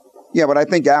 Yeah, but I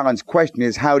think Alan's question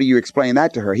is, how do you explain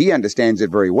that to her? He understands it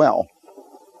very well.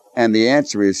 And the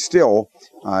answer is still,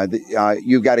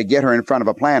 you've got to get her in front of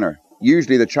a planner.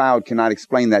 Usually the child cannot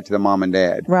explain that to the mom and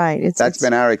dad. Right. That's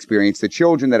been our experience. The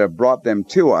children that have brought them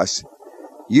to us,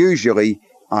 usually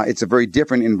it's a very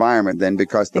different environment then,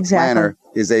 because the planner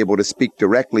is able to speak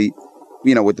directly,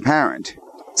 with the parent.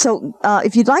 So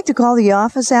if you'd like to call the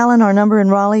office, Alan, our number in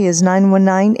Raleigh is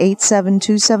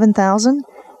 919-872-7000.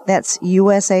 That's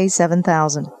USA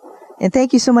 7000. And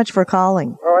thank you so much for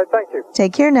calling. All right, thank you.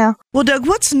 Take care now. Well, Doug,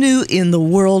 what's new in the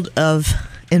world of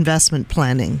investment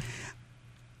planning?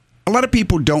 A lot of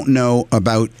people don't know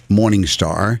about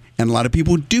Morningstar, and a lot of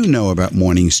people do know about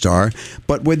Morningstar.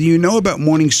 But whether you know about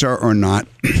Morningstar or not,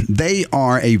 they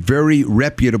are a very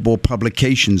reputable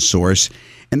publication source.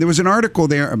 And there was an article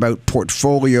there about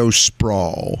portfolio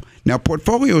sprawl. Now,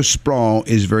 portfolio sprawl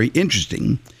is very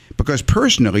interesting Because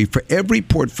personally, for every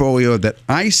portfolio that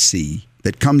I see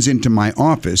that comes into my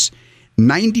office,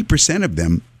 90% of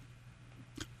them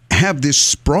have this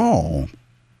sprawl.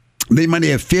 They might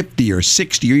have 50 or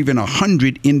 60 or even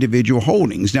 100 individual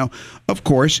holdings. Now, of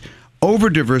course,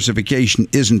 over-diversification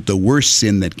isn't the worst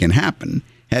sin that can happen.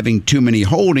 Having too many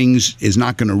holdings is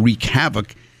not going to wreak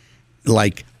havoc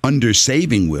like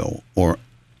under-saving will, or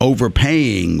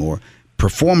overpaying, or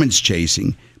performance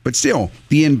chasing. But still,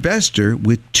 the investor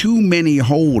with too many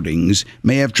holdings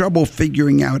may have trouble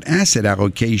figuring out asset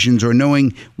allocations or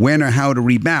knowing when or how to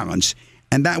rebalance.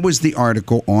 And that was the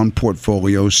article on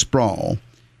portfolio sprawl.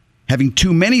 Having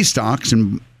too many stocks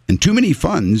and too many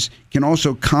funds can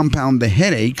also compound the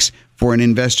headaches for an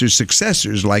investor's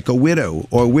successors, like a widow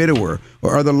or widower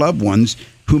or other loved ones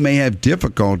who may have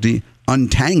difficulty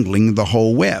untangling the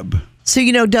whole web.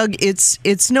 So, Doug,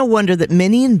 it's no wonder that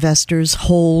many investors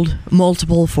hold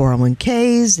multiple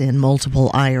 401ks and multiple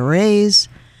IRAs,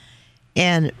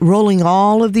 and rolling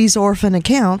all of these orphan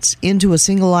accounts into a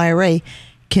single IRA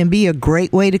can be a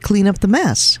great way to clean up the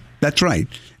mess. That's right.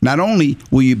 Not only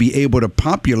will you be able to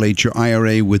populate your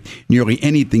IRA with nearly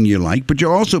anything you like, but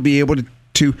you'll also be able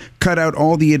to cut out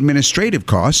all the administrative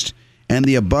costs and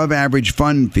the above-average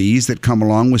fund fees that come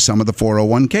along with some of the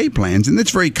 401k plans. And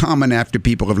that's very common after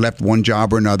people have left one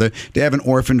job or another to have an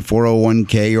orphan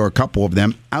 401k or a couple of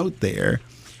them out there.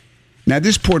 Now,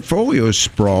 this portfolio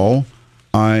sprawl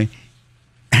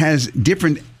has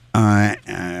different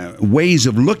ways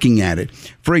of looking at it.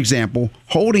 For example,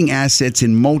 holding assets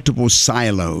in multiple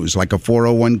silos, like a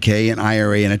 401k, an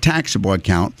IRA, and a taxable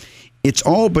account, it's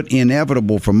all but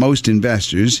inevitable for most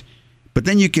investors. But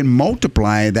then you can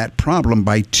multiply that problem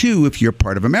by 2 if you're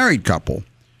part of a married couple.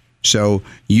 So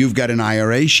you've got an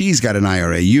IRA, she's got an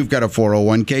IRA. You've got a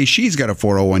 401k, she's got a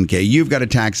 401k. You've got a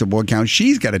taxable account,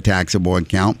 she's got a taxable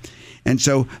account. And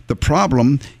so the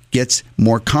problem gets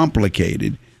more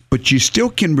complicated. But you still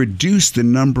can reduce the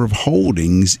number of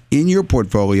holdings in your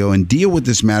portfolio and deal with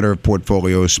this matter of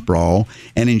portfolio sprawl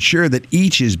and ensure that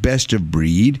each is best of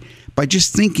breed by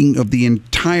just thinking of the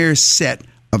entire set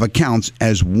of accounts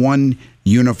as one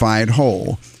unified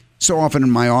whole. So often in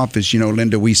my office,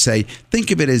 Linda, we say, think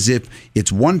of it as if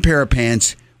it's one pair of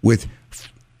pants with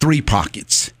 3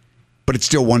 pockets, but it's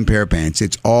still one pair of pants.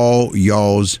 It's all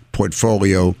y'all's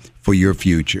portfolio for your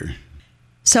future.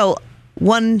 So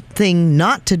one thing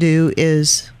not to do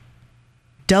is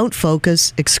don't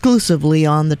focus exclusively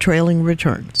on the trailing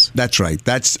returns. That's right.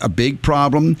 That's a big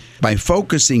problem. By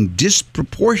focusing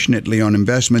disproportionately on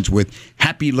investments with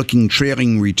happy-looking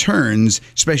trailing returns,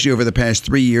 especially over the past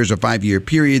 3 years or 5-year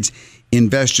periods,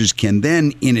 investors can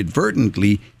then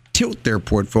inadvertently tilt their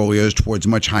portfolios towards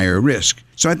much higher risk.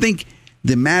 So I think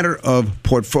the matter of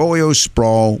portfolio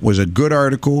sprawl was a good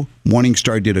article.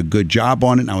 Morningstar did a good job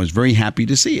on it, and I was very happy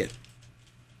to see it.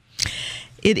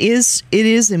 It is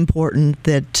important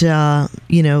that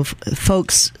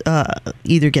folks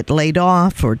either get laid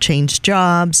off or change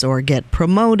jobs or get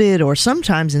promoted, or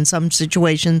sometimes in some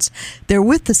situations they're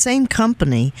with the same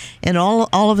company and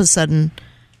all of a sudden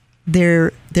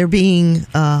they're being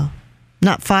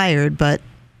not fired, but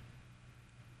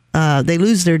they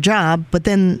lose their job, but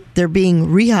then they're being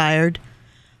rehired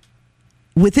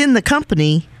within the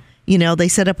company. They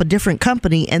set up a different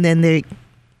company and then they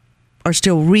are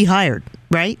still rehired,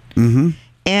 right? Mm-hmm.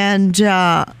 And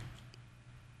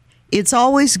it's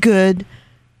always good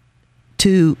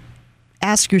to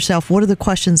ask yourself, what are the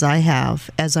questions I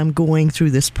have as I'm going through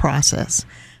this process?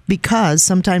 Because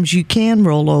sometimes you can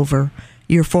roll over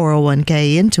your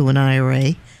 401k into an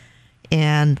IRA,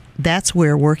 and that's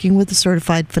where working with a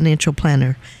certified financial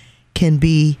planner can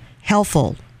be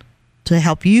helpful to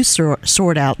help you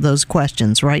sort out those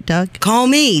questions. Right, Doug? Call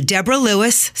me, Deborah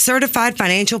Lewis, Certified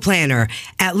Financial Planner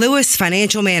at Lewis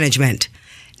Financial Management.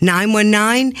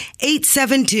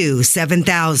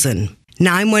 919-872-7000.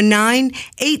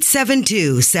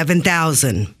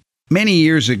 919-872-7000. Many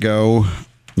years ago,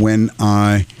 when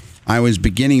I was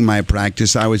beginning my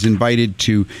practice, I was invited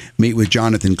to meet with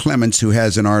Jonathan Clements, who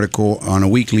has an article on a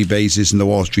weekly basis in the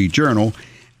Wall Street Journal.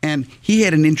 And he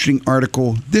had an interesting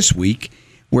article this week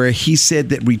where he said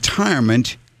that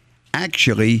retirement,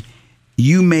 actually,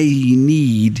 you may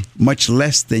need much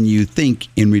less than you think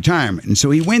in retirement. And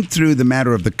so he went through the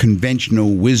matter of the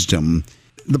conventional wisdom.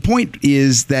 The point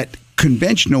is that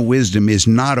conventional wisdom is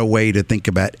not a way to think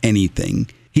about anything.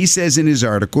 He says in his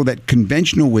article that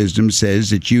conventional wisdom says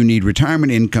that you need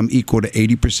retirement income equal to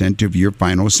 80% of your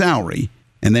final salary.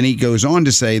 And then he goes on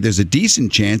to say there's a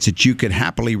decent chance that you could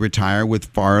happily retire with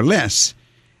far less.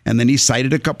 And then he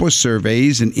cited a couple of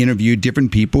surveys and interviewed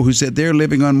different people who said they're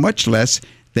living on much less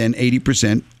than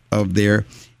 80% of their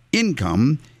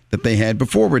income. that they had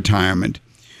before retirement.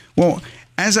 Well,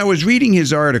 as I was reading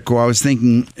his article, I was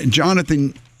thinking,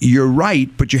 Jonathan, you're right,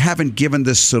 but you haven't given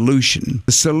the solution.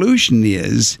 The solution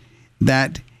is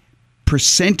that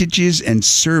percentages and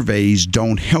surveys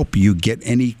don't help you get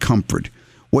any comfort.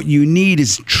 What you need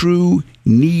is true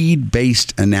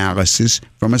need-based analysis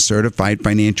from a certified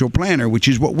financial planner, which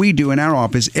is what we do in our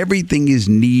office. Everything is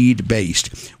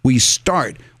need-based. We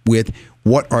start with,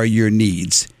 what are your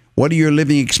needs? What are your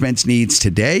living expense needs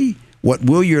today? What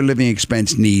will your living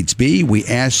expense needs be? We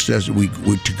ask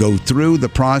to go through the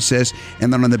process,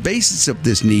 and then on the basis of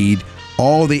this need,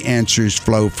 all the answers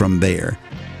flow from there.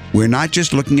 We're not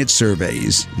just looking at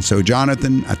surveys. And so,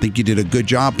 Jonathan, I think you did a good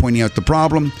job pointing out the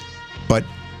problem, but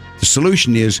the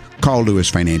solution is call Lewis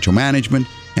Financial Management,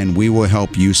 and we will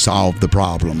help you solve the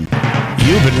problem.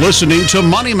 You've been listening to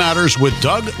Money Matters with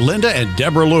Doug, Linda, and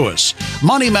Deborah Lewis.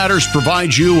 Money Matters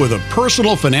provides you with a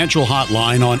personal financial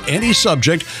hotline on any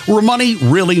subject where money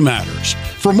really matters.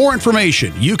 For more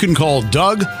information, you can call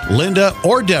Doug, Linda,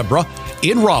 or Deborah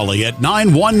in Raleigh at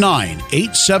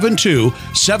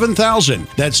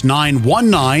 919-872-7000. That's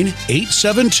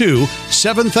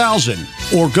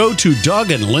 919-872-7000. Or go to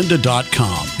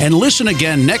DougAndLinda.com and listen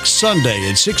again next Sunday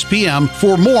at 6 p.m.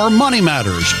 for more Money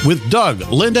Matters with Doug,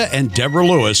 Linda, and Deborah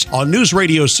Lewis on News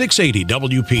Radio 680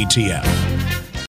 WPTF.